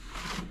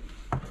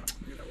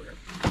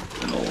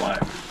 Oh,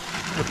 what?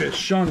 Okay,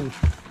 Shun.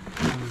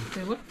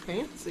 They look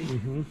fancy.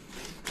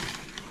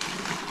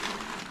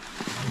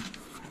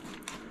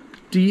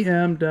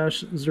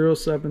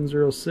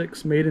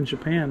 DM-0706, made in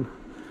Japan.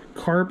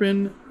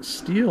 Carbon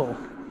steel.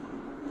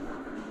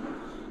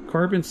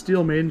 Carbon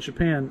steel made in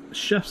Japan.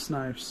 Chef's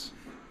knives.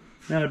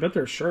 Man, I bet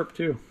they're sharp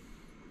too.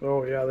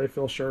 Oh yeah, they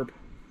feel sharp.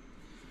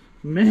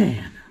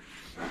 Man.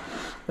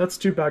 That's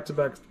 2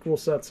 back-to-back cool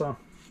sets, huh?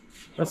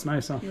 That's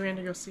nice, huh? We ran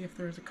to go see if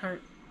there was a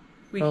cart.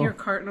 We Oh. hear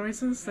cart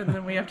noises, and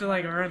then we have to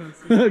like run and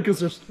see. Because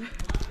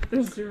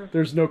There's 0.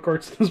 there's no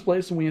carts in this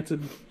place, and we had to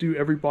do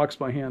every box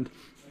by hand.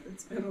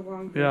 It's been a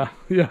long day.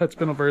 Yeah, it's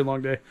been a very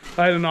long day.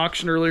 I had an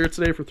auction earlier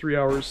today for 3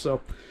 hours,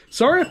 so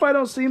sorry if I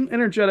don't seem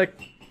energetic.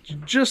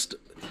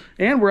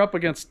 And we're up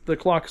against the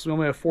clock because we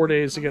only have 4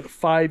 days to get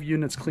 5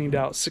 units cleaned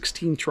out,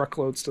 16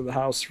 truckloads to the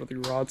house for the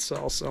garage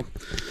sale. So,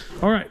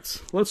 all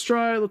right, let's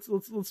try. Let's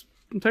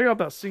take out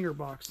that Singer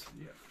box.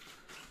 Yeah.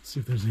 See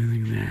if there's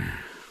anything in there.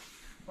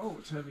 Oh,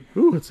 it's heavy.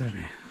 Ooh, it's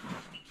heavy.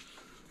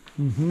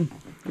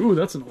 Ooh,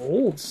 that's an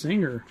old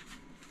Singer.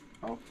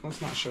 Oh,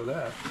 let's not show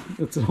that.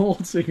 It's an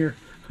old Singer.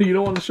 You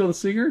don't want to show the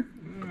Singer?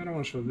 I don't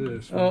want to show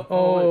this.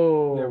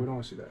 Oh. Yeah, we don't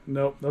want to see that.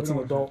 Nope, that's We an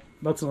don't adult.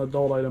 That's an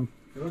adult item.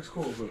 It looks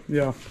cool, but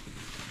Yeah.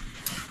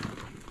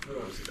 we don't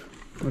want to see that.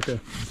 Okay.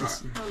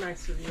 How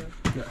nice of you.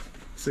 Yeah.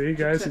 See,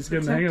 guys, he's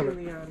getting the hang of it.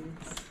 Protecting the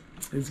audience.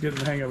 He's getting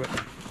the hang of it.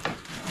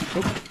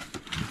 Oop.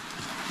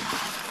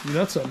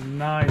 That's a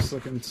nice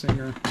looking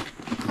Singer.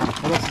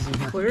 What else is in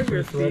here?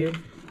 Calligraphy.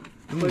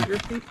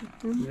 Calligraphy.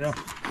 Yeah.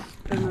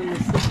 And then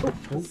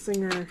the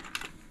singer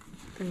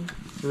thing.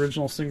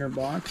 Original Singer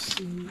box.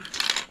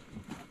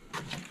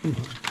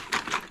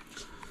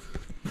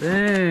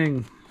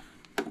 Dang.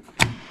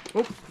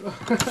 Oh.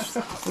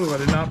 Ooh, I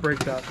did not break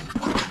that.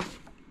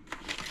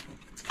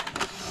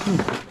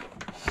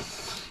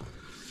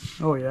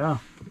 Oh, yeah.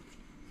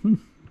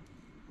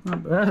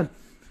 Not bad.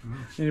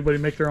 Anybody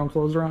make their own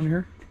clothes around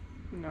here?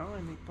 No,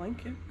 I make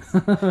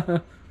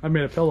blankets. I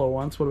made a pillow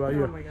once. What about Oh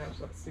you? my gosh,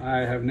 that's super I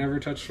have never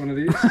touched one of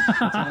these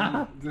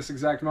until this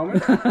exact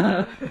moment.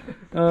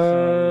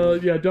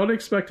 Yeah, don't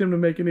expect him to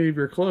make any of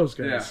your clothes,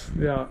 guys.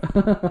 Yeah.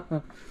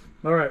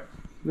 All right.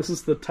 This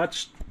is the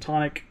Touch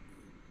Tonic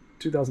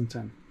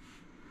 2010.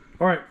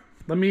 All right.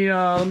 Let me go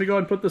ahead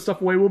and put this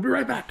stuff away. We'll be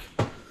right back.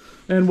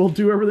 And we'll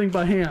do everything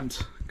by hand.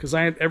 Because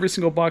every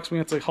single box we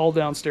have to haul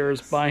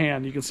downstairs by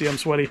hand. You can see I'm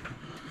sweaty.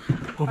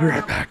 We'll be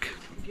right back.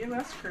 Give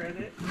us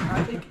credit.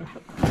 I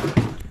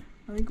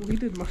think we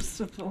did most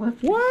of the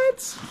lifting.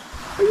 What?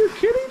 Are you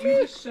kidding You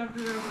me? just shoved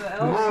it over the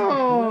L.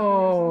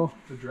 Oh.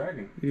 The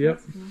dragon.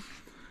 Yep.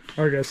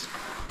 All right, guys.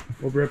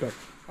 We'll be right back.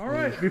 All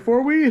right.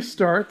 Before we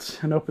start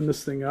and open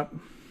this thing up.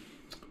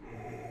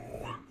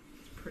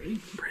 Pretty.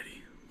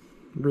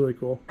 Really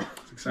cool.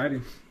 It's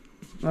exciting.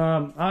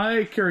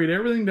 I carried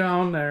everything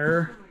down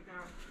there Oh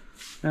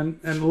my gosh.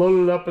 and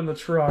loaded it up in the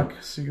truck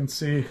so you can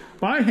see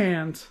by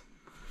hand.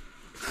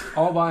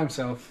 All by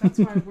himself. That's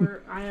why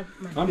I have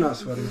my I'm not kids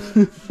sweating.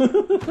 do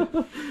it.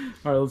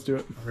 All right, let's do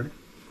it. Ready?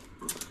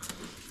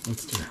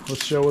 Let's do it.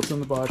 Let's show what's in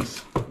the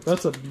box.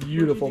 That's a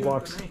beautiful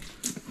What do you do box.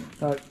 with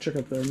the knife? Check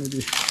up there,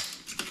 maybe.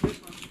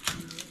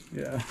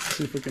 Yeah,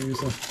 see if we can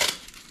use it.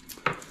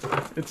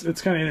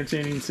 It's kind of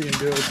entertaining to see him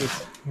do it with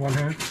just One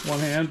hand. one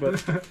hand, but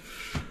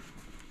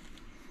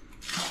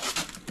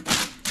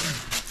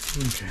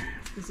okay.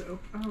 Is it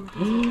open?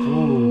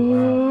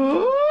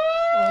 Oh,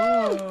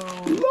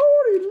 Oh,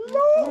 Lordy,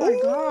 Lord! oh my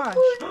gosh.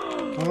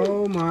 wow.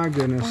 Oh my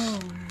goodness.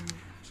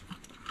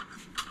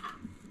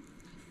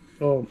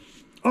 Oh.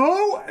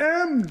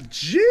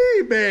 OMG,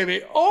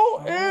 baby! OMG! Oh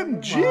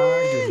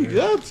my goodness.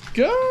 Let's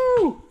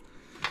go!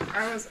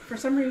 For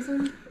some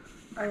reason,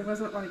 I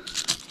wasn't like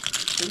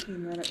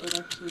thinking that it would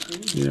actually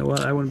be. You know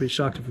what? I wouldn't be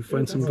shocked if we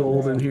find some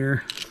gold in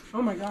here.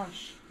 Oh my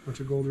gosh. Bunch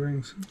of gold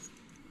rings.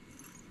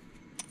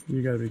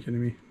 You gotta be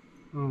kidding me.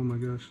 Oh my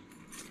gosh.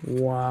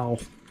 Wow.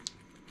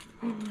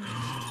 Are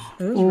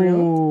those Oh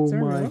real? Is that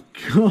my real?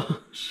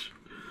 gosh.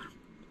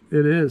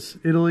 It is.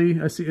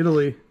 Italy. I see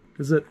Italy.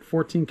 Is it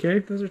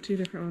 14K? Those are two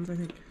different ones, I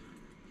think.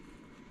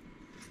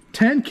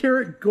 10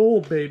 karat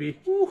gold, baby.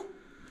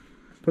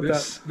 Put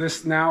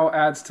This now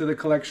adds to the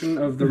collection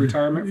of the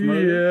retirement that. from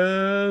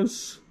earlier.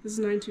 Yes. This is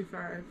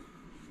 925.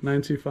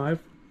 925.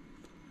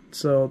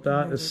 So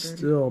that Hands is are dirty.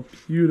 still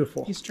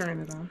beautiful. He's trying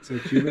it on. So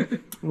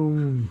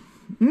Cuban.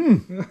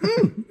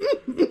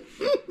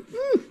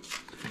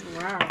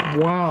 Wow.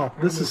 Wow.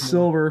 This is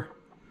silver.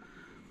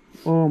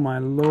 Oh my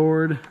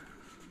lord.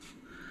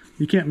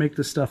 You can't make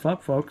this stuff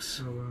up,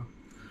 folks. Oh wow.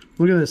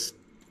 Look at this.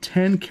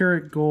 10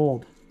 karat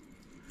gold.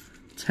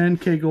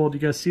 10K gold. You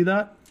guys see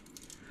that?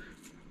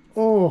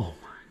 Oh.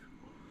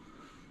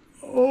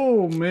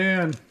 Oh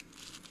man.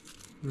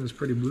 This is a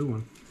pretty blue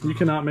one. You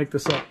cannot make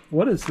this up.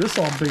 What is this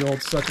all big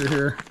old sucker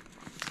here?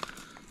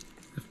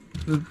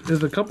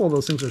 If a couple of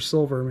those things are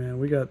silver, man,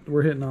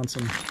 we're hitting on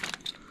some.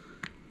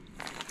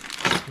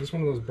 Is this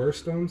one of those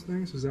birthstones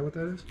things? Is that what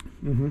that is?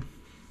 Mm-hmm.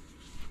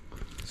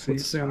 See,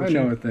 What's it say on the I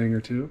know chain? a thing or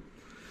two.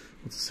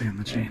 What's it say on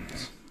the chain?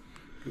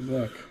 Good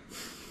luck.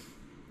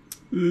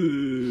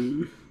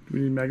 Do we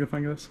need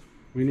magnifying glass?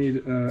 We need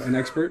an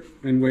expert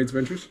in Wade's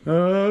Ventures.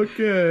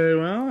 Okay,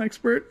 well,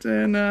 expert,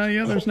 and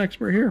yeah, there's an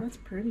expert here. That's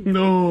pretty.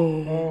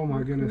 No. Oh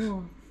my goodness.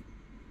 Cool.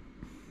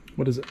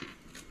 What is it?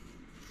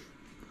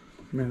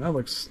 Man, that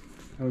looks.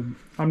 I'm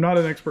I'm not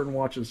an expert in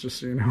watches, just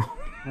so you know.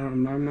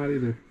 not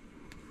either.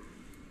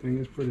 Thing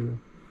is pretty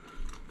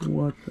though.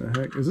 What the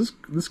heck is this?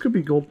 This could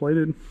be gold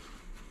plated.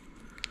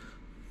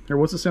 Here,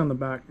 what's it say on the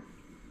back?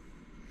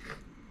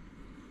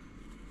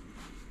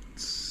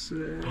 I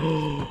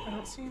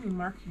don't see any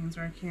markings,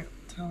 or I can't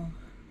tell.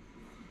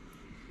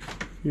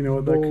 You know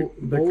what? That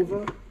could,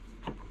 Bolva?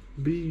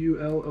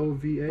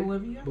 B-U-L-O-V-A?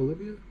 Bolivia?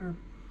 Bolivia? Or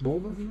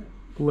Bolva? wasn't it?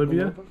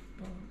 Bolivia? Bolova?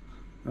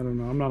 I don't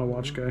know. I'm not a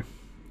watch guy.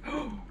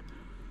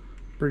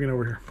 Bring it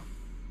over here.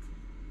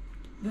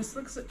 This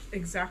looks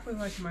exactly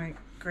like my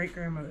great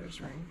grandmother's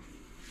ring.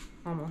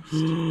 Almost. Oh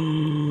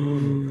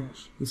my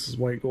gosh. This is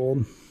white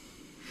gold.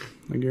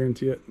 I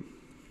guarantee it.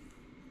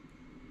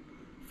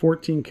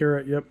 14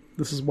 karat. Yep,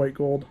 this is white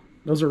gold.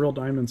 Those are real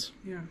diamonds.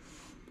 Yeah.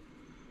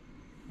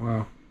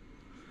 Wow.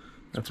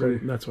 That's pretty.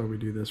 why. That's why we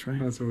do this, right?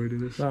 That's why we do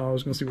this. Oh, I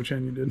was gonna see which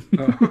hand you did.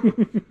 Oh.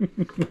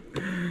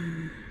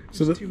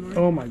 So There's two more.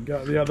 oh my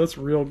god, yeah, that's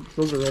real.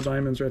 Those are real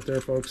diamonds right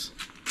there, folks.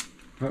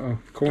 Uh-oh.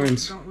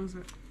 Coins. Don't lose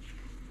it.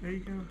 There you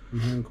go. I'm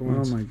having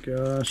coins. Oh my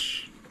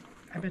gosh.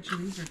 I bet you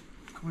these are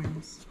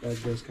coins.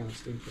 That does kind of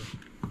stink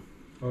though.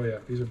 Oh yeah,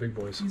 these are big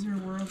boys. These are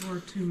World War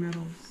II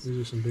medals. These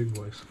are some big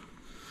boys.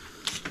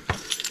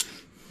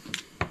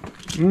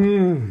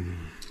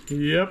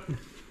 Yep,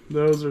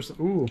 those are.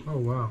 Ooh, Oh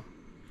wow.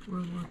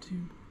 World War II.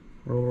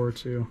 World War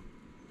II.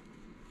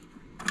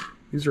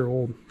 These are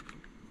old.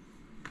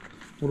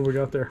 What do we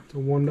got there? It's a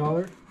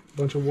 $1.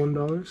 Bunch of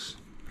 $1.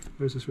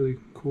 There's this really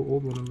cool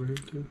old one over here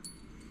too.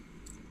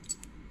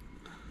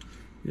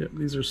 Yep,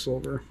 these are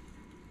silver.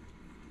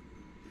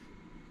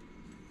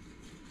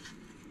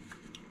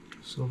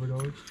 Silver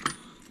dollars.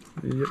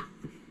 Yep.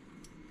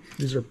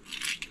 These are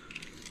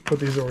put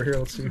these over here.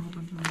 Let's see.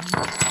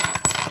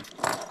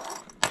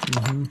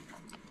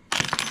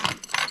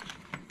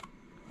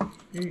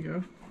 Here you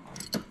go.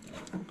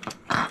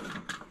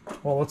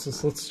 Well,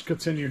 let's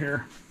continue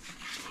here.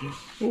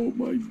 Oh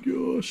my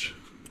gosh.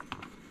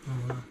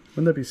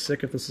 Wouldn't that be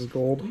sick if this is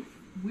gold?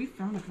 We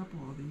found a couple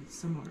of these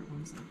similar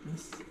ones like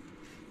this.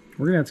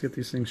 We're gonna have to get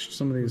these things,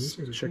 some of these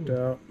checked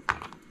out.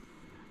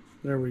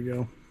 There we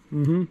go.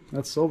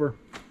 That's silver.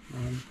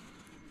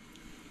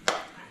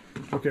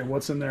 Okay,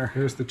 what's in there?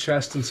 Here's the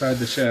chest inside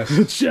the chest.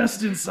 The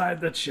chest inside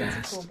the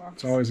chest. Cool box.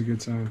 It's always a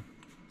good sign.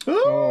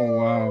 Oh,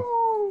 wow.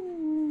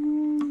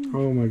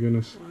 Oh, my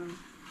goodness. Wow.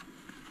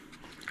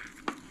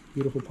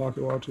 Beautiful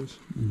pocket watches.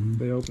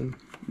 They open.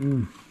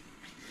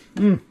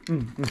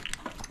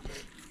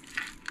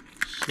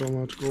 So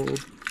much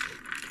gold.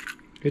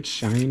 It's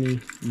shiny.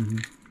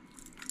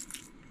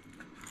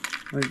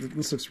 I think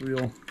this looks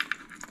real.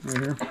 Right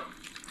here.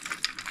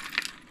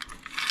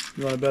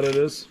 You want to bet it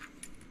is?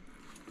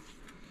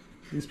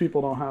 These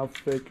people don't have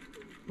fake.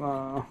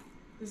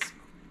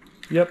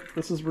 Yep,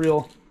 this is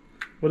real.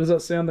 What does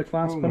that say on the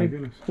clasp, Oh honey? my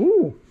goodness.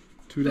 Ooh.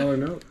 $2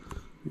 note.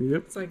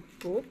 Yep. It's like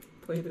gold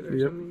plated or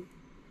Yep. something.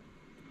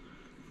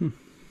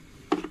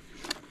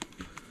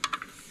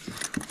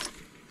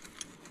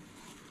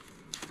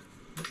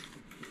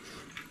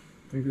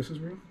 Think this is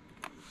real?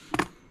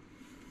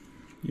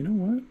 You know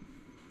what?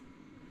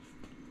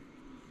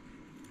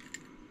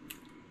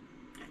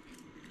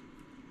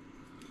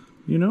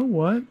 You know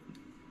what?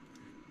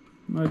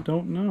 I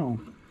don't know.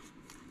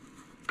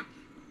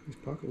 These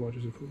pocket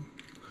watches are cool.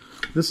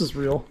 This is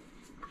real.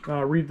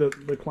 Read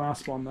the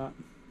clasp on that.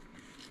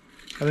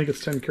 I think it's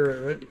 10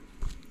 karat, right?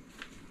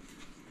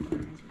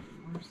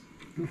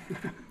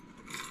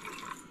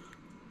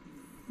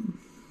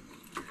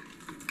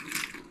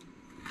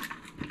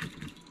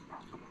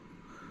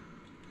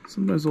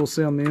 Sometimes they'll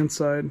say on the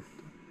inside.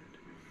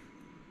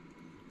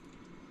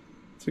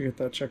 To get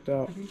that checked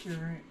out. I think you're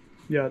right.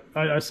 Yeah,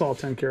 I saw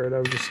 10 karat. I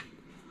was just.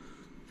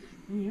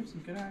 You have some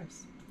good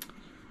eyes.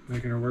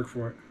 Making her work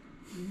for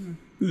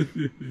it.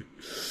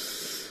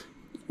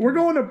 We're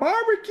going to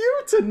barbecue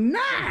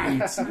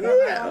tonight.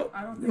 Yeah.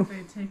 I don't think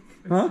they take.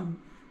 Huh?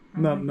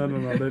 No.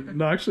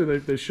 No, actually,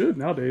 they should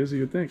nowadays.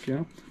 You'd think, you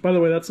know. By the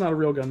way, that's not a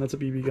real gun. That's a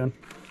BB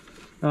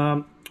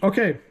gun.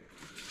 Okay,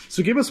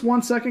 so give us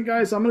 1 second,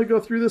 guys. I'm going to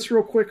go through this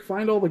real quick,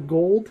 find all the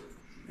gold,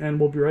 and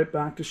we'll be right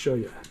back to show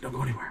you. Don't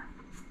go anywhere.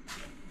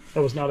 I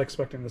was not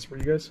expecting this. Were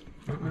you guys?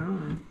 No.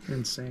 You're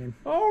insane.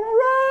 All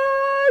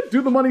right,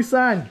 do the money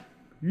sign.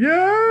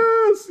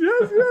 Yes.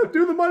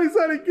 Do the money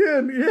sign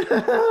again.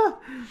 Yeah.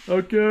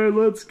 Okay,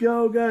 let's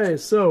go,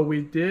 guys. So we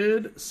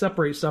did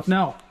separate stuff.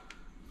 Now,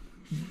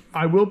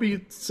 I will be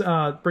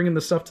bringing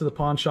the stuff to the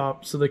pawn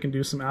shop so they can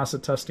do some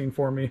acid testing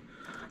for me.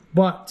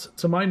 But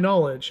to my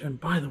knowledge, and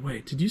by the way,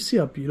 did you see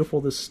how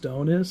beautiful this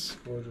stone is?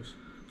 Gorgeous.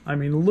 I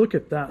mean, look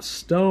at that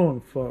stone,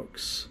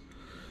 folks.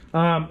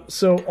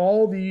 So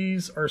all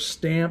these are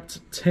stamped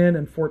 10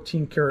 and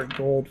 14 karat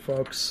gold,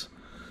 folks.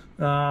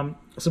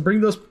 So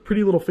bring those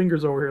pretty little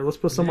fingers over here. Let's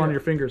put some on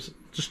your fingers.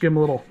 Just give them a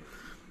little.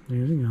 There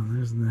you go.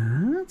 There's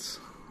that.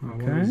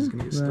 Okay.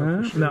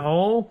 That. Now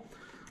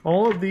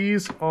all of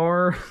these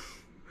are.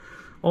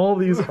 All of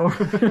these are.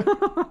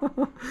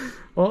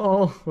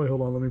 Wait,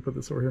 hold on. Let me put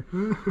this over here.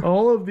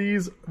 All of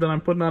these that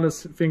I'm putting on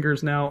his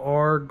fingers now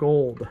are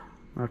gold.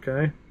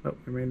 Okay. Oh,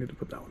 we may need to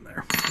put that one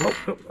there. Oh,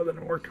 that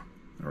didn't work.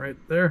 All right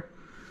there.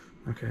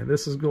 Okay,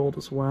 this is gold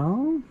as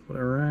well. Put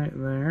it right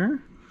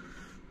there.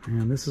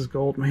 And this is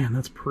gold. Man,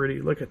 that's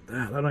pretty. Look at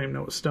that. I don't even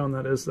know what stone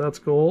that is. That's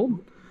gold.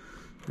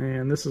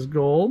 And this is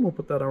gold. We'll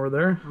put that over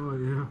there. Oh,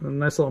 yeah.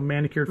 Nice little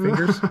manicured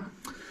fingers.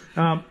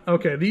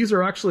 Okay, these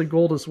are actually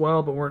gold as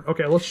well, but we're...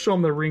 Okay, let's show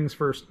them the rings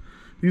first.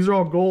 These are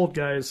all gold,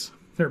 guys.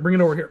 Here, bring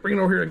it over here. Bring it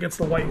over here against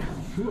the white.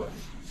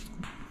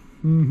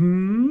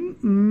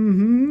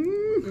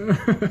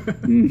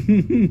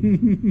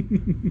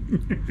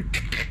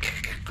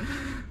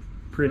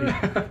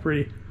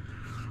 Pretty.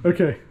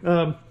 Okay.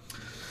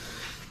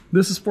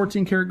 This is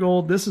 14 karat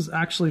gold. This is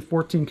actually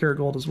 14 karat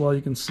gold as well.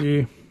 You can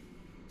see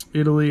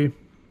Italy.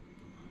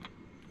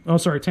 Oh,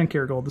 sorry, 10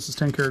 karat gold. This is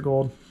 10 karat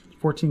gold.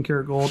 14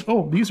 karat gold.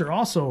 Oh, these are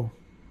also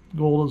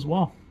gold as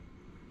well.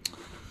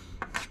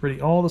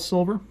 Pretty. All the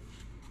silver.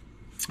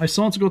 I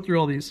still want to go through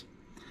all these.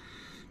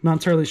 Not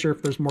entirely sure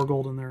if there's more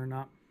gold in there or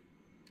not.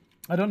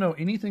 I don't know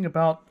anything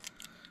about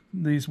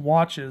these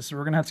watches, so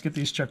we're going to have to get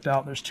these checked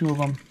out. There's 2 of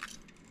them.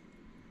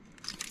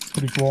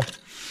 Pretty cool.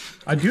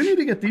 I do need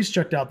to get these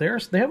checked out. They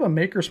have a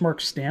Maker's Mark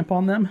stamp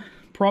on them.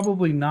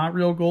 Probably not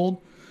real gold,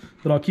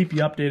 but I'll keep you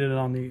updated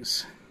on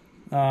these.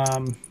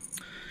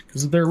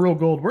 Because they're real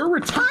gold. We're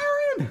retiring!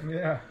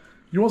 Yeah.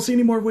 You won't see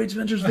any more Wade's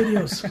Ventures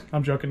videos.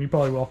 I'm joking. You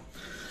probably will.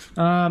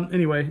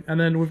 Anyway, and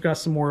then we've got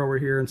some more over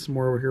here and some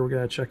more over here we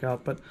got to check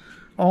out. But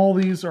all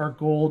these are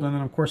gold, and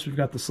then of course we've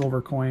got the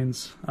silver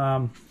coins.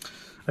 I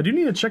do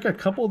need to check a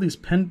couple of these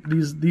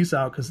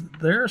out because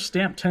they're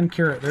stamped 10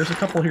 karat. There's a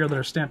couple here that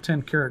are stamped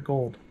 10 karat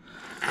gold.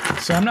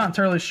 So I'm not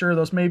entirely sure.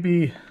 Those may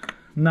be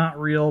not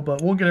real,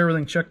 but we'll get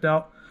everything checked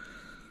out.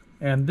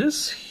 And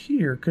this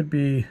here could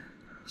be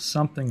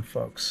something,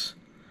 folks.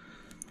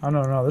 I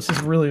don't know. This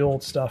is really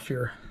old stuff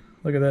here.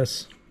 Look at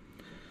this.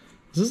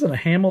 This isn't a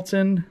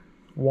Hamilton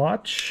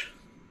watch.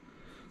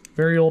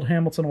 Very old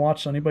Hamilton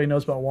watch. So anybody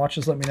knows about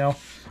watches, let me know.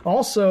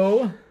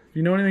 Also, if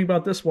you know anything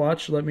about this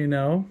watch, let me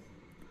know.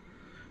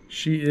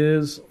 She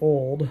is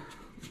old.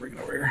 Bring it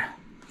over here.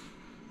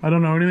 I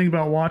don't know anything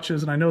about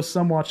watches, and I know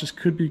some watches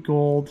could be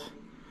gold.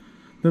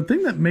 The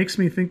thing that makes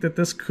me think that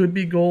this could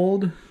be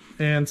gold,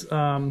 and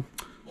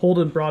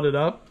Holden brought it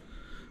up,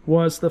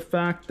 was the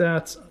fact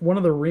that one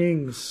of the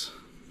rings,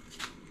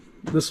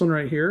 this one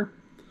right here,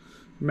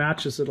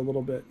 matches it a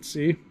little bit.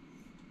 See?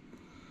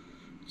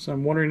 So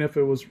I'm wondering if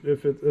it was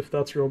if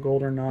that's real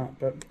gold or not.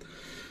 But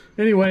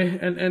anyway,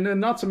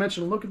 and not to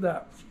mention, look at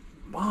that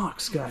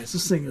box, guys.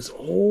 This thing is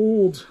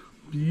old,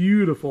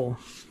 beautiful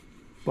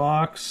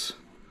box.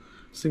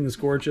 This thing is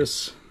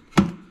gorgeous.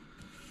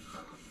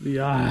 The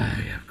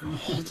eye of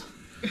gold.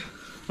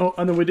 Oh,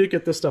 and then we did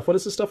get this stuff. What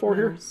is this stuff over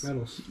here?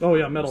 Metals. Oh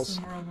yeah, metals.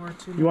 World War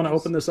II You want to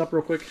medals. open this up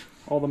real quick?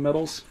 All the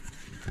metals,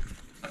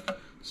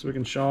 so we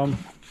can show them.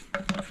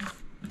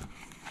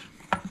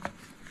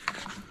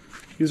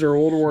 These are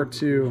World War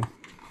II.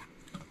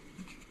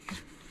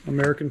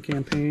 American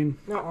campaign.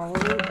 Not all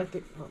of them. I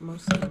think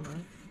most of them,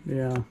 right?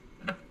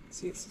 Yeah.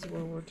 See, it says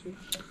World War II.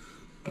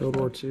 World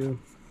War II.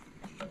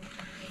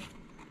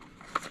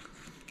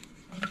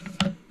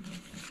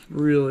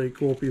 Really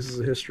cool pieces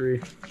of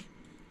history.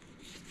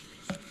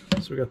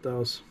 So we got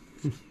those.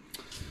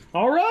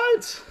 All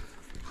right.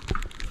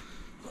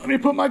 Let me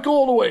put my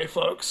gold away,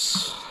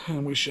 folks.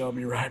 And we shall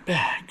be right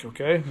back,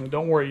 okay? And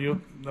don't worry,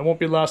 that won't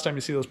be the last time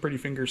you see those pretty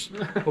fingers.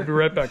 We'll be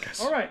right back, guys.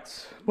 All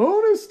right.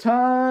 Bonus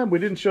time. We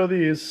didn't show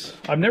these.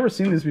 I've never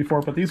seen these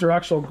before, but these are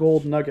actual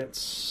gold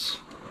nuggets.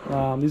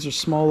 These are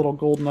small little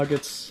gold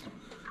nuggets.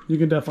 You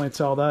can definitely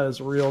tell that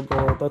is real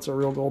gold. That's a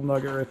real gold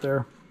nugget right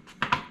there.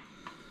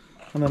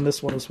 And then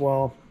this one as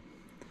well.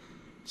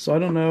 So I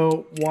don't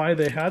know why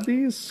they had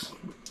these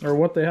or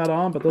what they had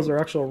on, but those are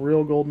actual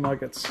real gold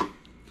nuggets.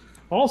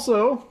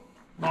 Also,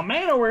 my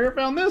man over here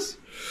found this.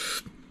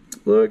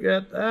 Look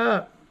at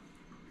that.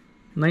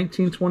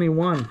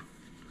 1921.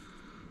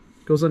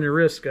 Goes on your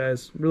wrist,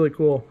 guys. Really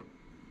cool.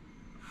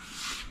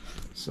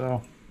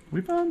 So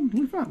we found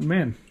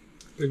man.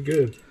 They're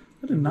good.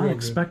 I did not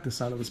expect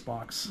this out of this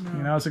box. No.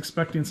 You know, I was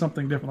expecting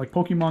something different, like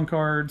Pokemon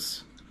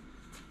cards.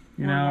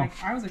 You know,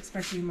 Like, I was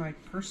expecting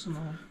like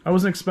personal. I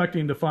wasn't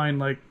expecting to find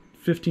like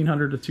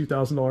 $1,500 to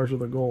 $2,000 worth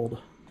of gold.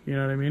 You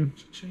know what I mean?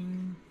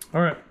 Ching.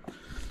 All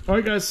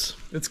right, guys.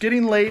 It's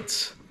getting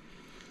late.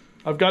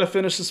 I've got to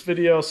finish this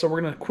video, so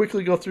we're gonna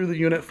quickly go through the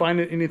unit, find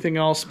anything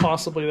else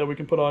possibly that we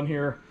can put on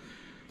here.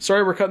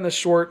 Sorry, we're cutting this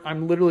short.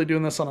 I'm literally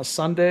doing this on a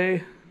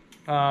Sunday.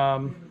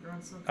 I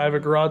have a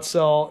garage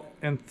sale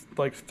in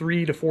like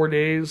 3 to 4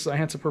 days. I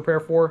had to prepare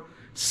for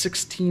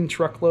 16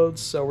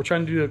 truckloads, so we're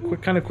trying to do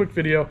a quick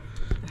video.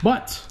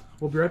 But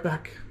we'll be right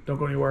back. Don't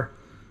go anywhere,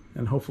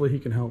 and hopefully he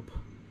can help,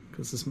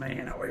 because this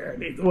man over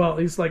here well,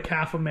 he's like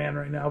half a man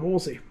right now, but we'll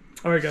see.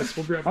 All right, guys,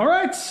 we'll be right back. All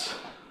right,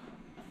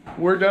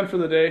 we're done for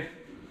the day.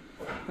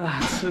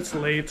 It's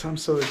late. I'm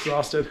so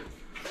exhausted.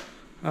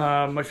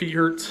 My feet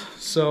hurt.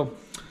 So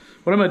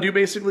what I'm gonna do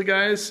basically,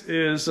 guys,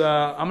 is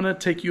I'm gonna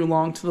take you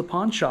along to the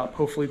pawn shop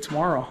hopefully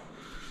tomorrow.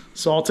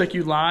 So I'll take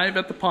you live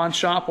at the pawn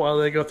shop while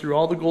they go through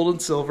all the gold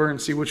and silver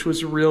and see which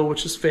was real,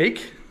 which is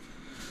fake,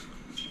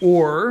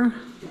 or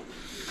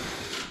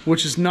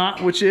which is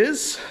not, which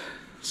is.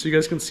 So you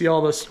guys can see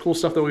all this cool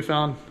stuff that we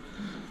found.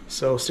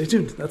 So stay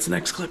tuned. That's the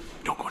next clip.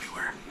 Don't go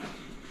anywhere.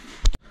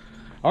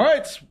 All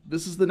right,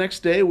 this is the next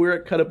day. We're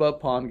at Cut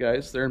Above Pawn,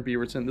 guys. They're in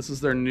Beaverton. This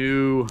is their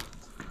new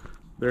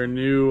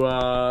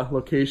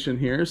location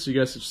here. So you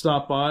guys should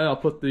stop by. I'll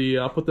put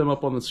them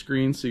up on the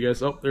screen so you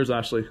guys. Oh, there's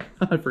Ashley.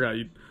 I forgot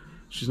you.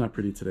 She's not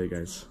pretty today,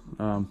 guys.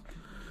 All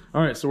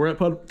right, so we're at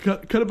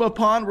Cut Above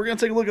Pawn. We're gonna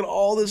take a look at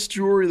all this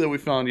jewelry that we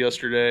found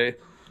yesterday.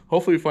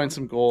 Hopefully we find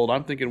some gold.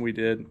 I'm thinking we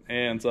did.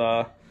 And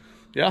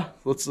yeah,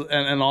 let's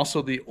and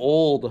also the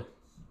old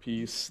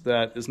piece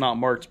that is not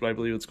marked, but I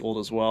believe it's gold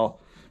as well.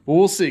 But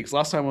we'll see, because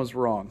last time I was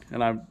wrong,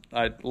 and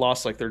I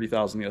lost like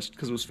 30,000 yesterday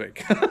because it was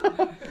fake.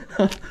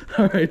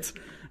 All right,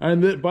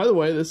 and by the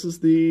way, this is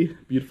the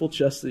beautiful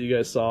chest that you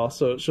guys saw,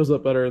 so it shows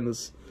up better in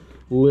this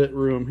lit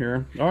room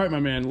here. All right, my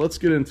man, let's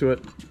get into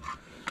it.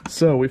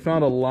 So we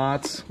found a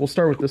lot. We'll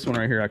start with this one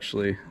right here,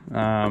 actually.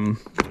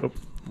 Let's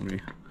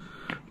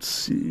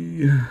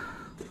see.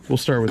 We'll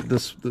start with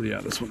this.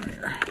 Yeah, this one right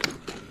here.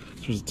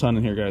 There's a ton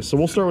in here, guys. So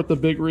we'll start with the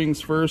big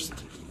rings first.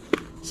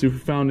 See if we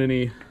found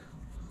any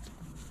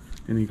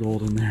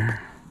gold in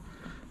there.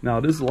 Now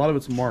it is, a lot of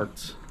it's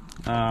marked.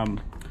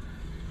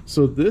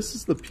 So this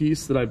is the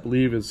piece that I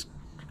believe is,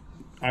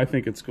 I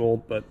think it's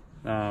gold, but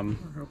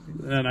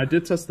and I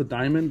did test the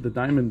diamond. The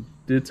diamond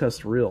did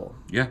test real.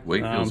 Yeah,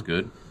 weight feels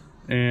good.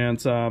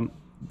 And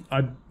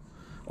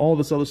all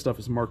this other stuff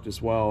is marked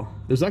as well.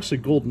 There's actually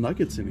gold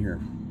nuggets in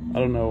here. I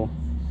don't know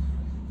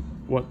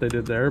what they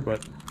did there,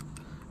 but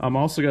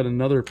also got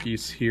another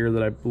piece here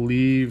that I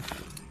believe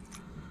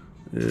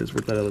is,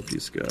 where'd that other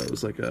piece go? It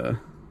was like a,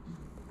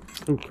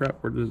 Oh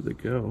crap, where did it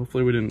go?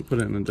 Hopefully we didn't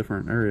put it in a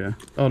different area.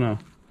 Oh no.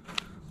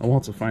 I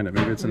want to find it.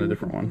 Maybe it's in a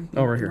different one.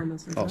 Oh, right here.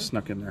 Oh,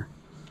 snuck in there.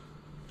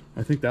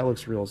 I think that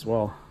looks real as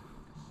well.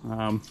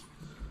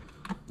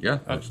 Yeah.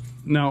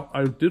 Now,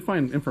 I did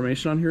find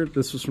information on here.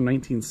 This was from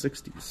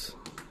 1960s.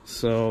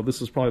 So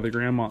this is probably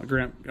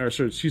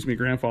the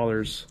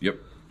grandfather's. Yep.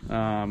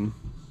 Do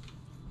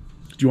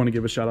you want to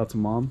give a shout out to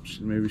Mom?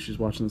 Maybe she's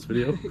watching this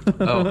video.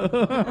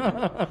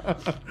 Oh.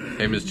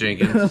 Hey, Miss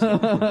Jenkins.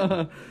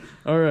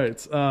 All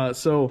right. All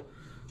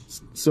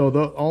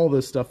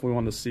this stuff we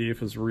wanted to see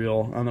if it's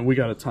real, and then we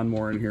got a ton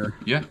more in here.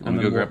 Yeah, I'm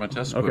gonna go grab my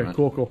test equipment.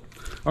 Okay, cool.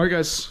 All right,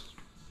 guys,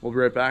 we'll be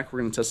right back. We're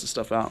gonna test this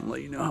stuff out and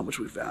let you know how much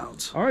we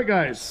found. All right,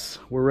 guys,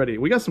 we're ready.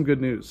 We got some good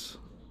news,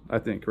 I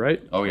think,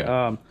 right? Oh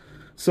yeah.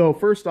 So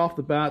first off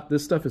the bat,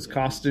 this stuff is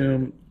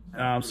costume.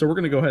 So we're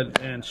gonna go ahead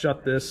and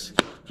shut this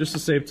just to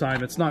save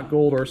time. It's not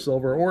gold or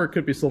silver, or it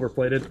could be silver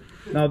plated.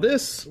 Now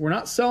this, we're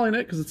not selling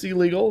it because it's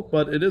illegal,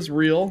 but it is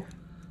real.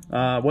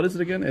 What is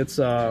it again? It's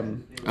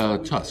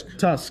Tusk.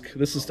 Tusk.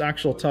 This is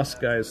actual Tusk,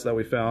 guys, that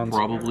we found.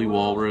 Probably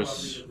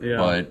walrus, Yeah.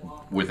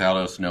 but without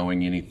us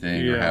knowing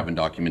anything or having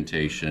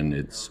documentation,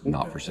 it's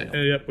not for sale.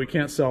 Yep, we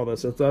can't sell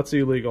this. That's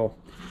illegal.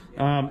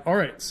 All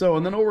right, so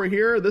and then over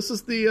here, this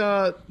is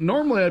the.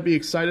 Normally, I'd be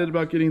excited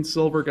about getting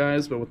silver,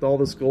 guys, but with all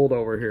this gold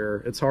over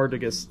here, it's hard to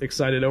get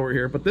excited over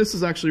here. But this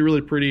is actually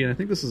really pretty, and I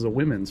think this is a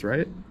women's,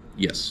 right?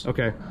 Yes.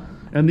 Okay.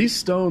 And these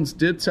stones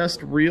did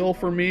test real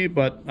for me,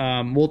 but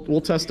we'll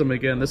test them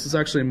again. This is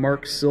actually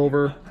marked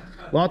silver.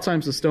 A lot of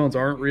times the stones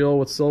aren't real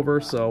with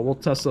silver, so we'll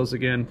test those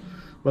again.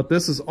 But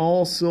this is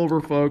all silver,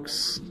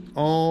 folks.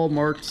 All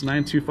marked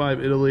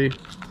 925 Italy.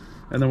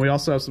 And then we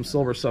also have some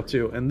silver stuff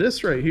too. And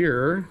this right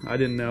here, I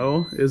didn't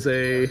know, is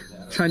a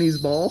Chinese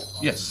ball.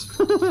 Yes.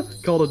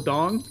 Called a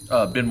dong.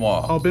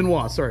 Benoit. Oh,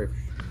 Benoit, sorry.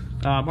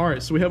 All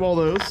right, so we have all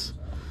those.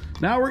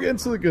 Now we're getting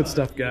to the good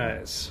stuff,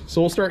 guys.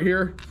 So we'll start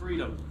here.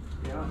 Freedom.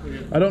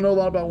 I don't know a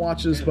lot about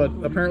watches, but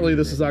apparently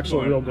this is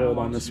actual real gold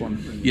on this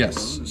one.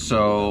 Yes.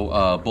 So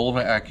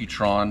Bulova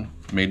Accutron,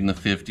 made in the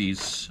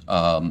 50s.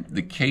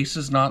 The case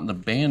is not and the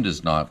band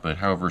is not, but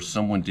however,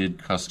 someone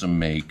did custom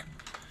make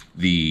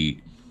the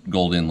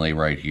gold inlay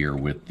right here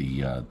with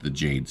the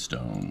jade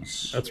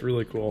stones. That's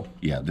really cool.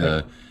 Yeah,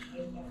 the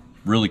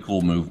really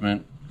cool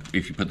movement.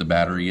 If you put the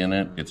battery in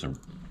it, it's a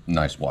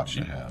nice watch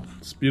to have.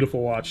 It's a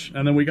beautiful watch.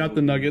 And then we got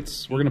the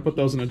nuggets. We're going to put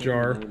those in a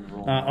jar,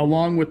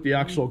 along with the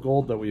actual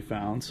gold that we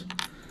found.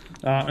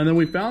 And then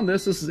we found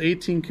this. This is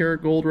 18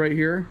 karat gold right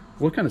here.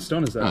 What kind of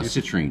stone is that?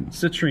 Citrine.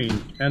 Citrine.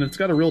 And it's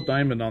got a real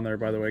diamond on there,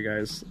 by the way,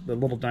 guys. The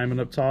little diamond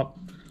up top.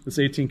 This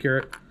 18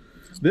 karat.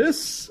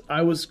 This,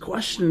 I was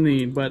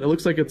questioning, but it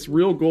looks like it's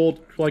real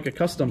gold, like a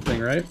custom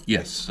thing, right?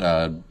 Yes.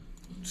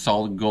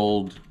 Solid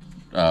gold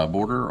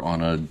border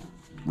on a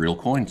real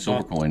coin,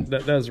 silver coin.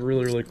 That is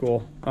really, really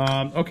cool.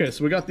 Okay,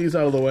 so we got these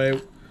out of the way.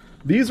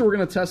 These we're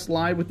going to test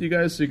live with you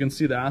guys so you can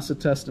see the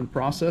acid test and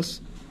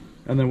process.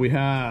 And then we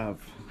have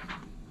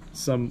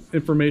some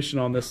information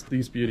on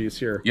these beauties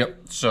here. Yep.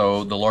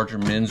 So the larger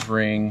men's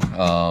ring,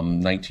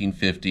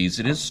 1950s.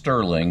 It is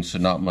sterling, so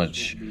not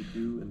much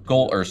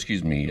gold, or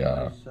excuse me,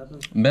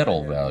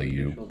 metal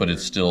value, but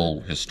it's still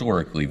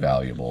historically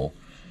valuable.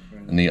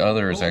 And the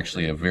other is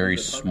actually a very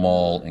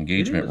small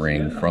engagement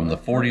ring from the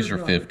 40s or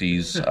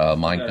 50s,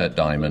 mine cut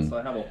diamond.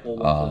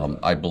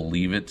 I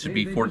believe it to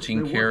be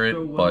 14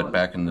 karat, but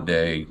back in the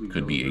day,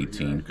 could be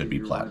 18, could be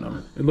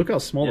platinum. And look how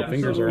small the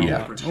fingers are.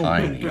 Yeah, on that.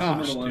 tiny. Oh my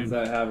gosh, dude.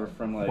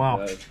 Like,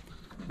 wow.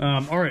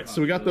 All right,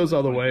 so we got those out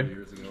of the way.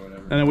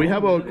 And then we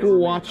have a cool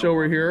watch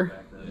over here.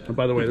 And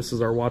by the way, this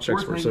is our watch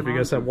expert, so if you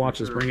guys have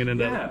watches, bring it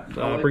into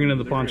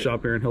the pawn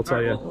shop here, and he'll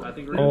tell you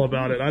all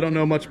about it. I don't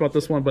know much about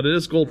this one, but it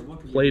is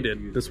gold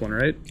plated. This one,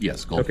 right?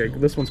 Yes, gold. Okay,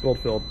 this one's gold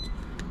filled.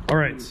 All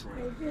right,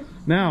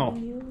 now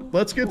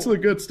let's get to the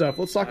good stuff.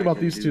 Let's talk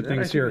about these two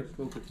things here.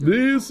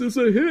 This is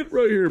a hit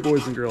right here,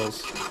 boys and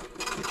girls.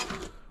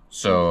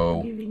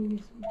 So,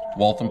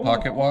 Waltham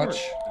pocket watch,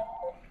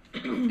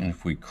 and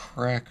if we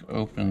crack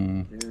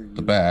open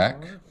the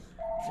back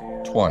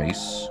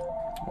twice.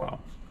 Wow.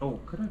 Oh,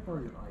 could I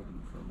borrow your ID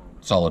for a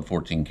moment? Solid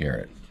 14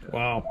 karat.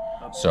 Wow.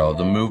 So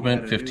the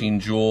movement, 15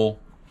 jewel.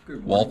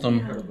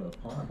 Waltham,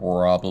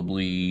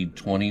 probably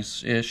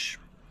 20s-ish.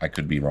 I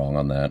could be wrong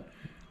on that.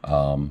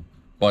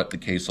 But the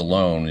case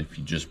alone, if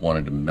you just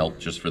wanted to melt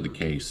just for the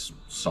case,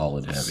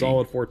 solid heavy.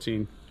 Solid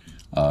 14.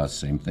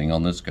 Same thing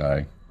on this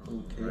guy.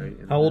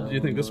 How old do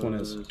you think this one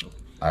is?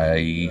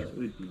 I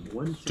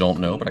don't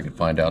know, but I could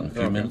find out in a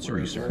few minutes of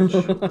research.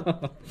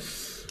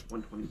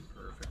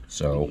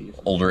 So,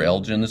 older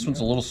Elgin. This one's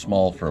a little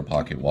small for a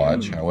pocket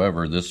watch.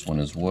 However, this one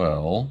as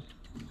well.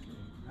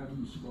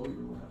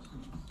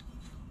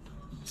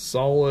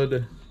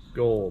 Solid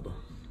gold.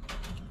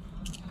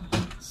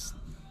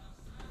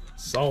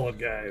 Solid,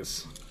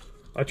 guys.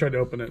 I tried to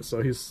open it,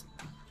 so he's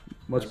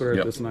much better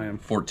at this than I am.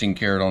 14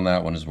 karat on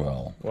that one as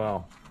well.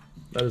 Wow.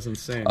 That is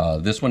insane.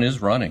 This one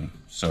is running,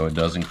 so it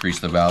does increase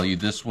the value.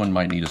 This one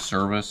might need a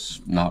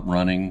service. Not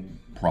running,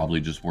 probably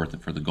just worth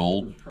it for the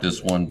gold.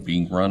 This one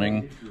being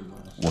running,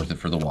 worth it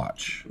for the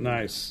watch.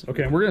 Nice.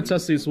 Okay, and we're gonna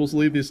test these. We'll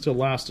leave these till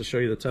last to show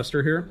you the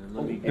tester here.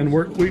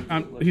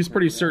 And he's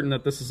pretty certain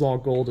that this is all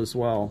gold as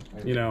well.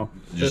 You know,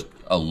 Just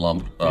a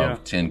lump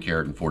of 10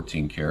 karat and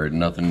 14 karat.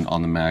 Nothing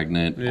on the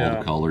magnet. All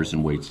the colors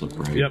and weights look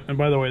right. Yep. And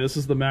by the way, this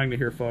is the magnet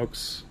here,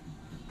 folks.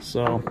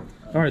 So,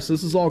 all right. So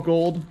this is all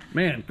gold.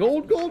 Man,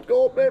 gold, gold,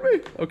 gold,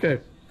 baby. Okay.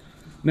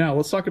 Now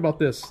let's talk about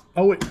this.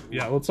 Oh wait,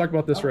 yeah. Let's talk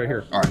about this right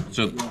here. All right.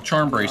 So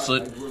charm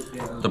bracelet.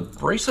 The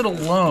bracelet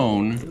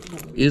alone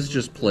is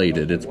just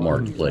plated. It's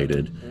marked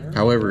plated.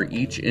 However,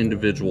 each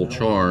individual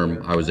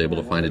charm, I was able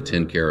to find a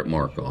 10 karat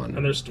mark on.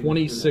 And there's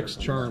 26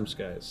 charms,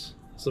 guys.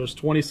 So there's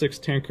 26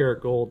 10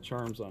 karat gold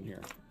charms on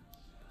here.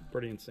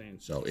 Pretty insane.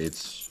 So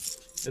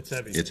it's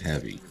heavy. It's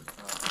heavy.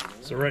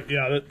 So right,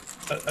 yeah.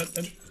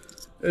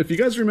 If you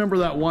guys remember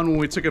that one when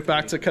we took it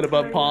back to Cut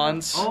Above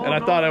Ponds, and I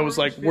thought it was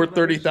like worth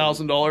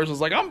 $30,000, I was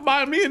like, I'm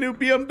buying me a new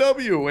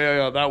BMW.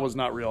 Yeah, that was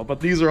not real,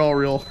 but these are all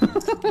real.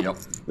 Yep.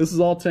 This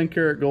is all 10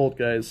 karat gold,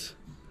 guys.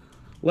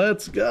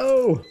 Let's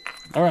go.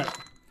 All right.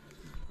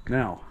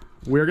 Now,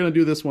 we're going to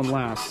do this one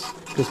last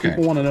because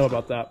people want to know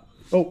about that.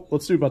 Oh,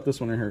 let's do about this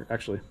one right here,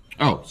 actually.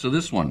 Oh, so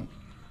this one.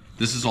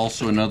 This is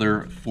also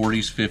another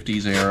 40s,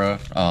 50s era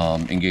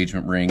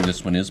engagement ring.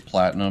 This one is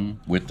platinum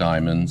with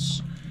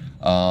diamonds.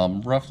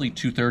 Roughly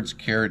 2/3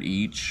 carat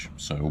each,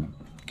 so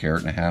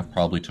carat and a half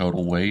probably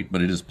total weight, but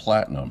it is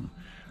platinum.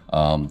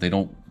 They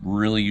don't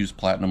really use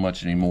platinum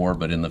much anymore,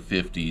 but in the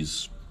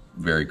 50s,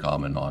 very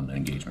common on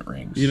engagement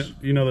rings.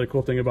 You know the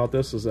cool thing about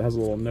this is it has a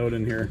little note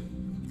in here.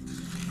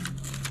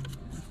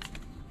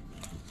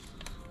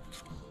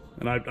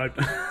 And I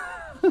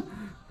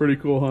pretty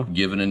cool, huh?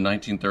 Given in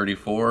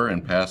 1934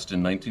 and passed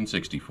in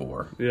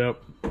 1964. Yep.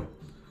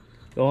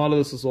 A lot of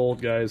this is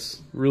old,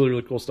 guys. Really,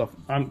 really cool stuff.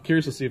 I'm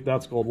curious to see if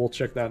that's gold. We'll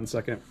check that in a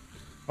second.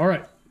 All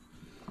right.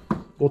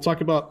 We'll talk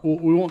about...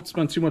 We won't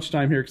spend too much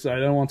time here because I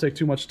don't want to take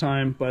too much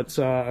time but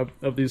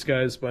of these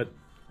guys. But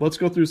let's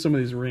go through some of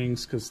these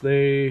rings because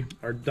they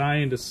are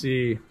dying to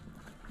see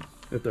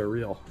if they're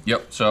real.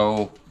 Yep.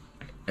 So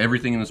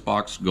everything in this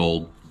box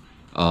gold.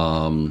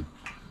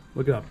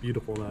 Look at how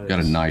beautiful that is. Got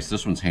a nice...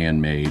 This one's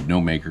handmade.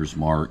 No maker's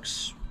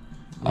marks.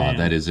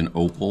 That is an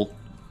opal.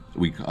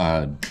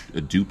 A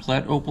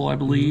duplet opal, I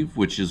believe,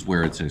 which is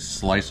where it's a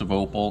slice of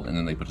opal and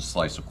then they put a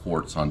slice of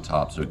quartz on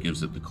top, so it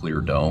gives it the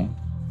clear dome.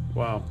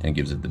 Wow. And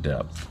gives it the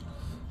depth.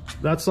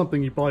 That's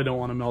something you probably don't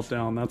want to melt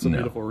down. That's a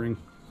beautiful ring.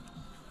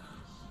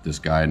 This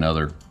guy,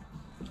 another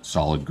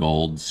solid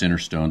gold. Center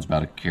stone's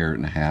about 1.5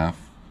 carats.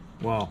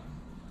 Wow.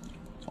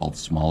 All the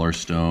smaller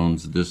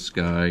stones. This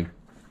guy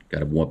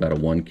got about a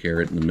 1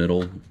 carat in the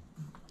middle.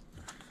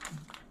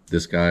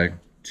 This guy,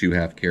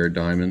 2.5 carat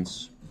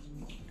diamonds.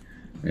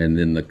 And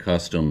then the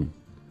custom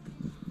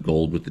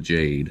gold with the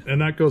jade. And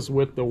that goes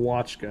with the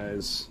watch,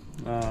 guys.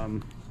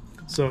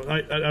 So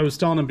I was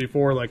telling him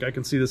before, like, I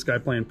can see this guy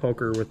playing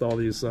poker with all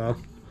these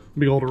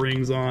big old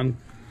rings on.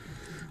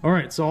 All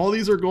right, so all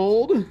these are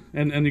gold,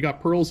 and you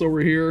got pearls over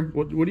here.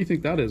 What do you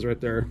think that is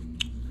right there?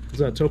 Is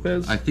that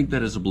topaz? I think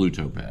that is a blue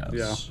topaz.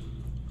 Yeah.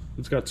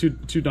 It's got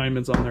two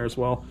diamonds on there as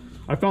well.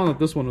 I found that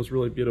this one was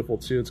really beautiful,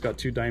 too. It's got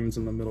 2 diamonds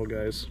in the middle,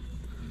 guys.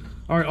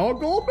 All right, all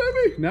gold,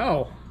 baby.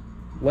 Now,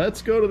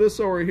 let's go to this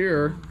over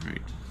here.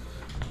 Right.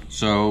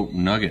 So,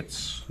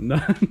 nuggets.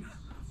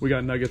 We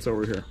got nuggets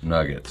over here.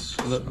 Nuggets.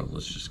 So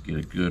let's just get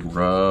a good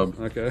rub.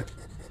 Okay.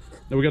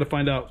 Now we got to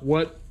find out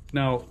what...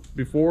 Now,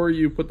 before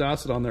you put the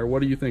acid on there,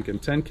 what are you thinking?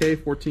 10K,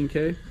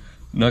 14K?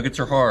 Nuggets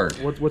are hard.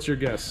 What's your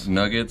guess?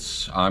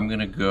 Nuggets, I'm going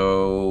to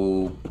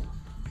go...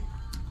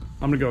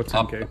 I'm going to go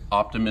 10K.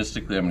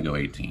 Optimistically, I'm going to go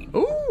 18.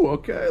 Ooh,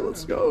 okay,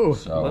 let's go.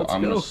 So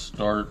I'm going to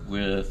start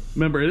with...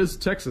 Remember, it is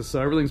Texas, so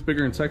everything's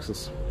bigger in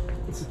Texas.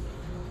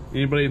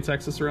 Anybody in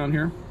Texas around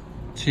here?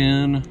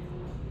 10.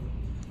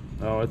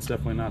 Oh, it's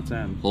definitely not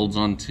 10. Holds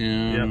on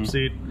 10. Yep,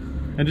 see.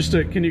 And just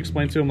to, can you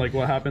explain to him, like,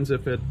 what happens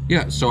if it...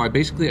 Yeah, so I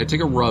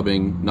take a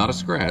rubbing, not a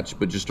scratch,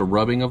 but just a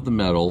rubbing of the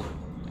metal,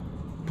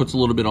 puts a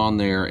little bit on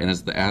there, and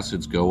as the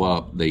acids go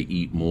up, they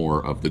eat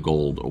more of the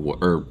gold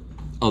or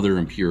other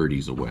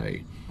impurities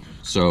away.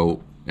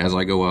 So as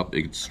I go up,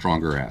 it's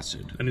stronger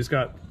acid. And he's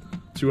got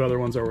 2 other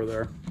ones over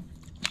there.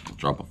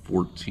 Drop a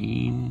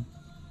 14.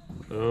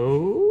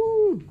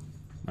 Oh,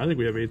 I think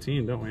we have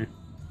 18, don't we?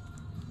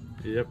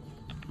 Yep.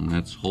 And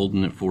that's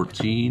holding at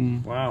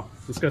 14. Wow,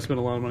 this guy spent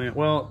a lot of money.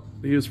 Well,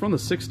 he was from the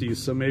 60s,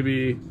 so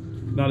maybe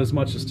not as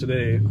much as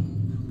today.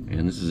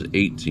 And this is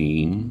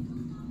 18.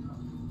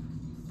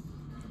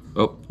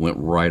 Oh, went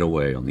right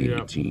away on the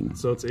 18.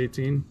 So it's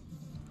 18.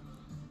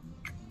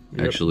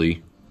 Yep.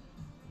 Actually,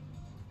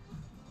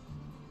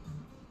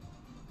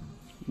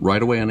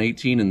 right away on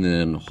 18 and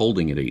then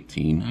holding at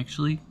 18,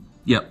 actually.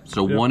 Yep,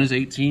 so one is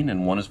 18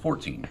 and one is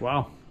 14.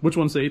 Wow. Which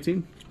one's the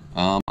 18?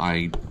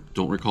 I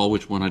don't recall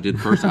which one I did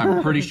first.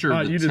 I'm pretty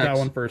sure. You did that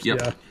one first,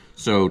 yeah.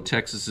 So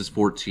Texas is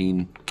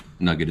 14,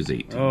 Nugget is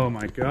 18. Oh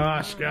my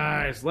gosh,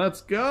 guys.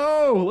 Let's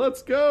go.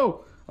 Let's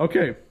go.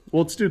 Okay,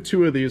 well, let's do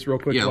 2 of these real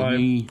quick. Yeah,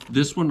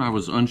 this one I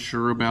was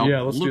unsure about.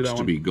 Yeah, let's do that one. Looks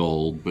to be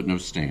gold, but no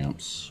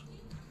stamps.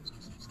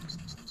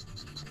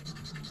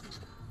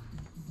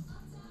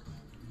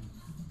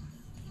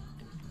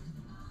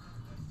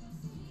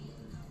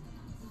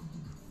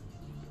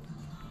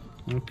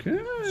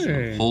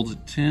 Okay. Holds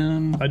at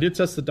 10. I did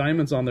test the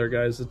diamonds on there,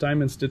 guys. The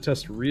diamonds did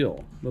test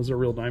real. Those are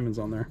real diamonds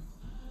on there.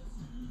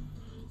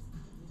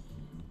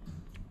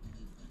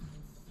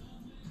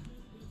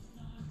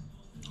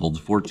 Holds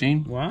at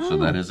 14. Wow. So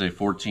that is a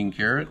 14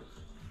 karat.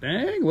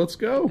 Dang, let's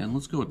go. And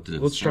let's go with this.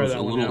 Let's try I was that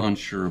a one, little yeah.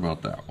 unsure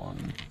about that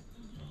one.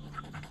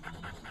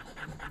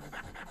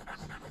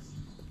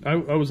 I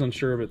was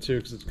unsure of it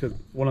too because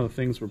one of the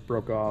things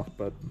broke off,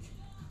 but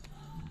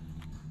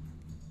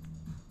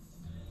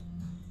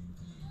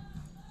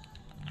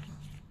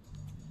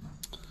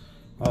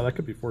oh, that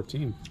could be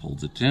 14.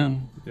 Holds at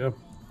 10. Yeah.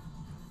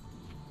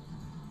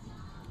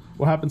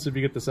 What happens if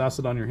you get this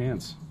acid on your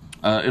hands?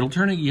 It'll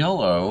turn it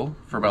yellow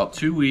for about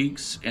 2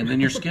 weeks, and then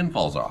your skin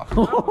falls off.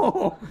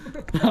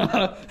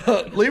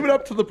 Leave it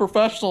up to the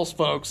professionals,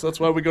 folks. That's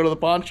why we go to the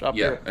pawn shop.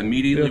 Yeah, here.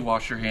 immediately Yeah.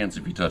 wash your hands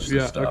if you touch this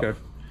Yeah, stuff. okay.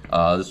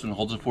 This one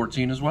holds at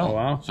 14 as well. Oh,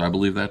 wow. So I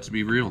believe that to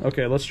be real.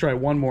 Okay, let's try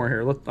one more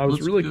here. I was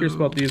Let's really curious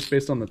go. about these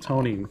based on the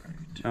toning.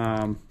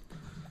 It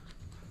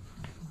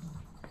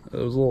was a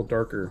little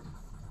darker.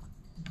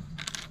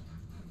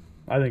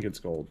 I think it's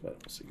gold, but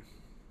we'll see.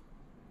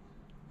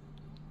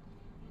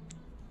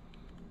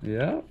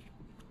 Yeah.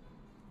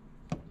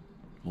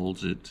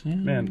 Holds at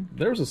 10. Man,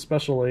 there was a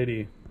special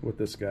lady with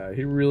this guy.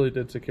 He really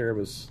did take care of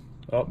his...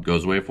 Oh,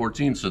 Goes away at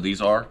 14, so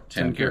these are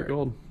 10 karat.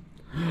 gold.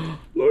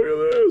 Look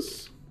at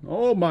this.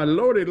 Oh, my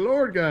lordy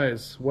lord,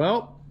 guys.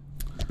 Well,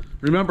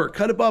 remember,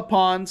 Cut Above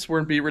Ponds. We're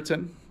in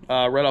Beaverton,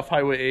 right off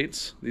Highway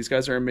 8. These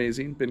guys are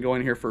amazing. Been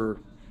going here for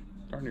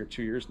darn near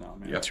 2 years now,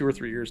 man. Yeah. 2 or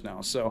 3 years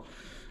now. So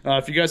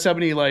if you guys have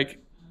any, like,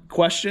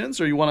 questions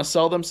or you want to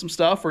sell them some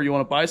stuff or you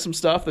want to buy some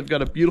stuff, they've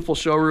got a beautiful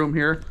showroom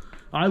here.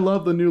 I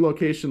love the new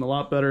location a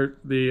lot better.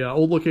 The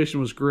old location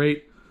was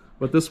great,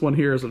 but this one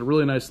here is a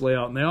really nice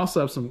layout. And they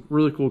also have some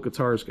really cool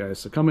guitars, guys.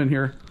 So come in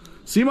here,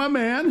 see my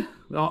man.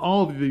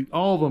 All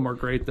of them are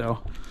great,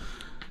 though.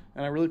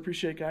 And I really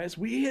appreciate it, guys.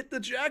 We hit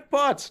the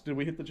jackpot. Did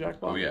we hit the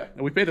jackpot? Oh, yeah.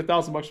 And we paid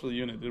 $1,000 for the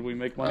unit. Did we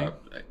make money?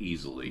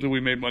 Easily. Did we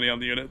make money on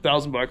the unit?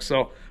 $1,000.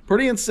 So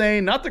pretty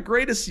insane. Not the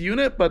greatest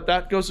unit, but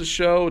that goes to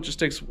show. It just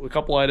takes a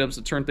couple items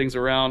to turn things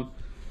around.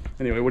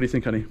 Anyway, what do you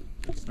think, honey?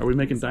 Are we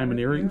making diamond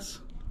earrings?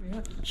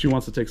 Yeah. She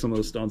wants to take some of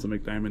those stones and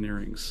make diamond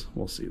earrings.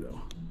 We'll see,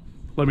 though.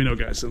 Let me know,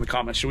 guys, in the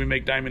comments. Should we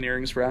make diamond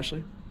earrings for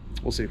Ashley?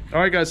 We'll see. All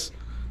right, guys.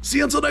 See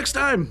you until next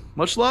time.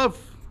 Much love.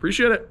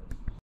 Appreciate it.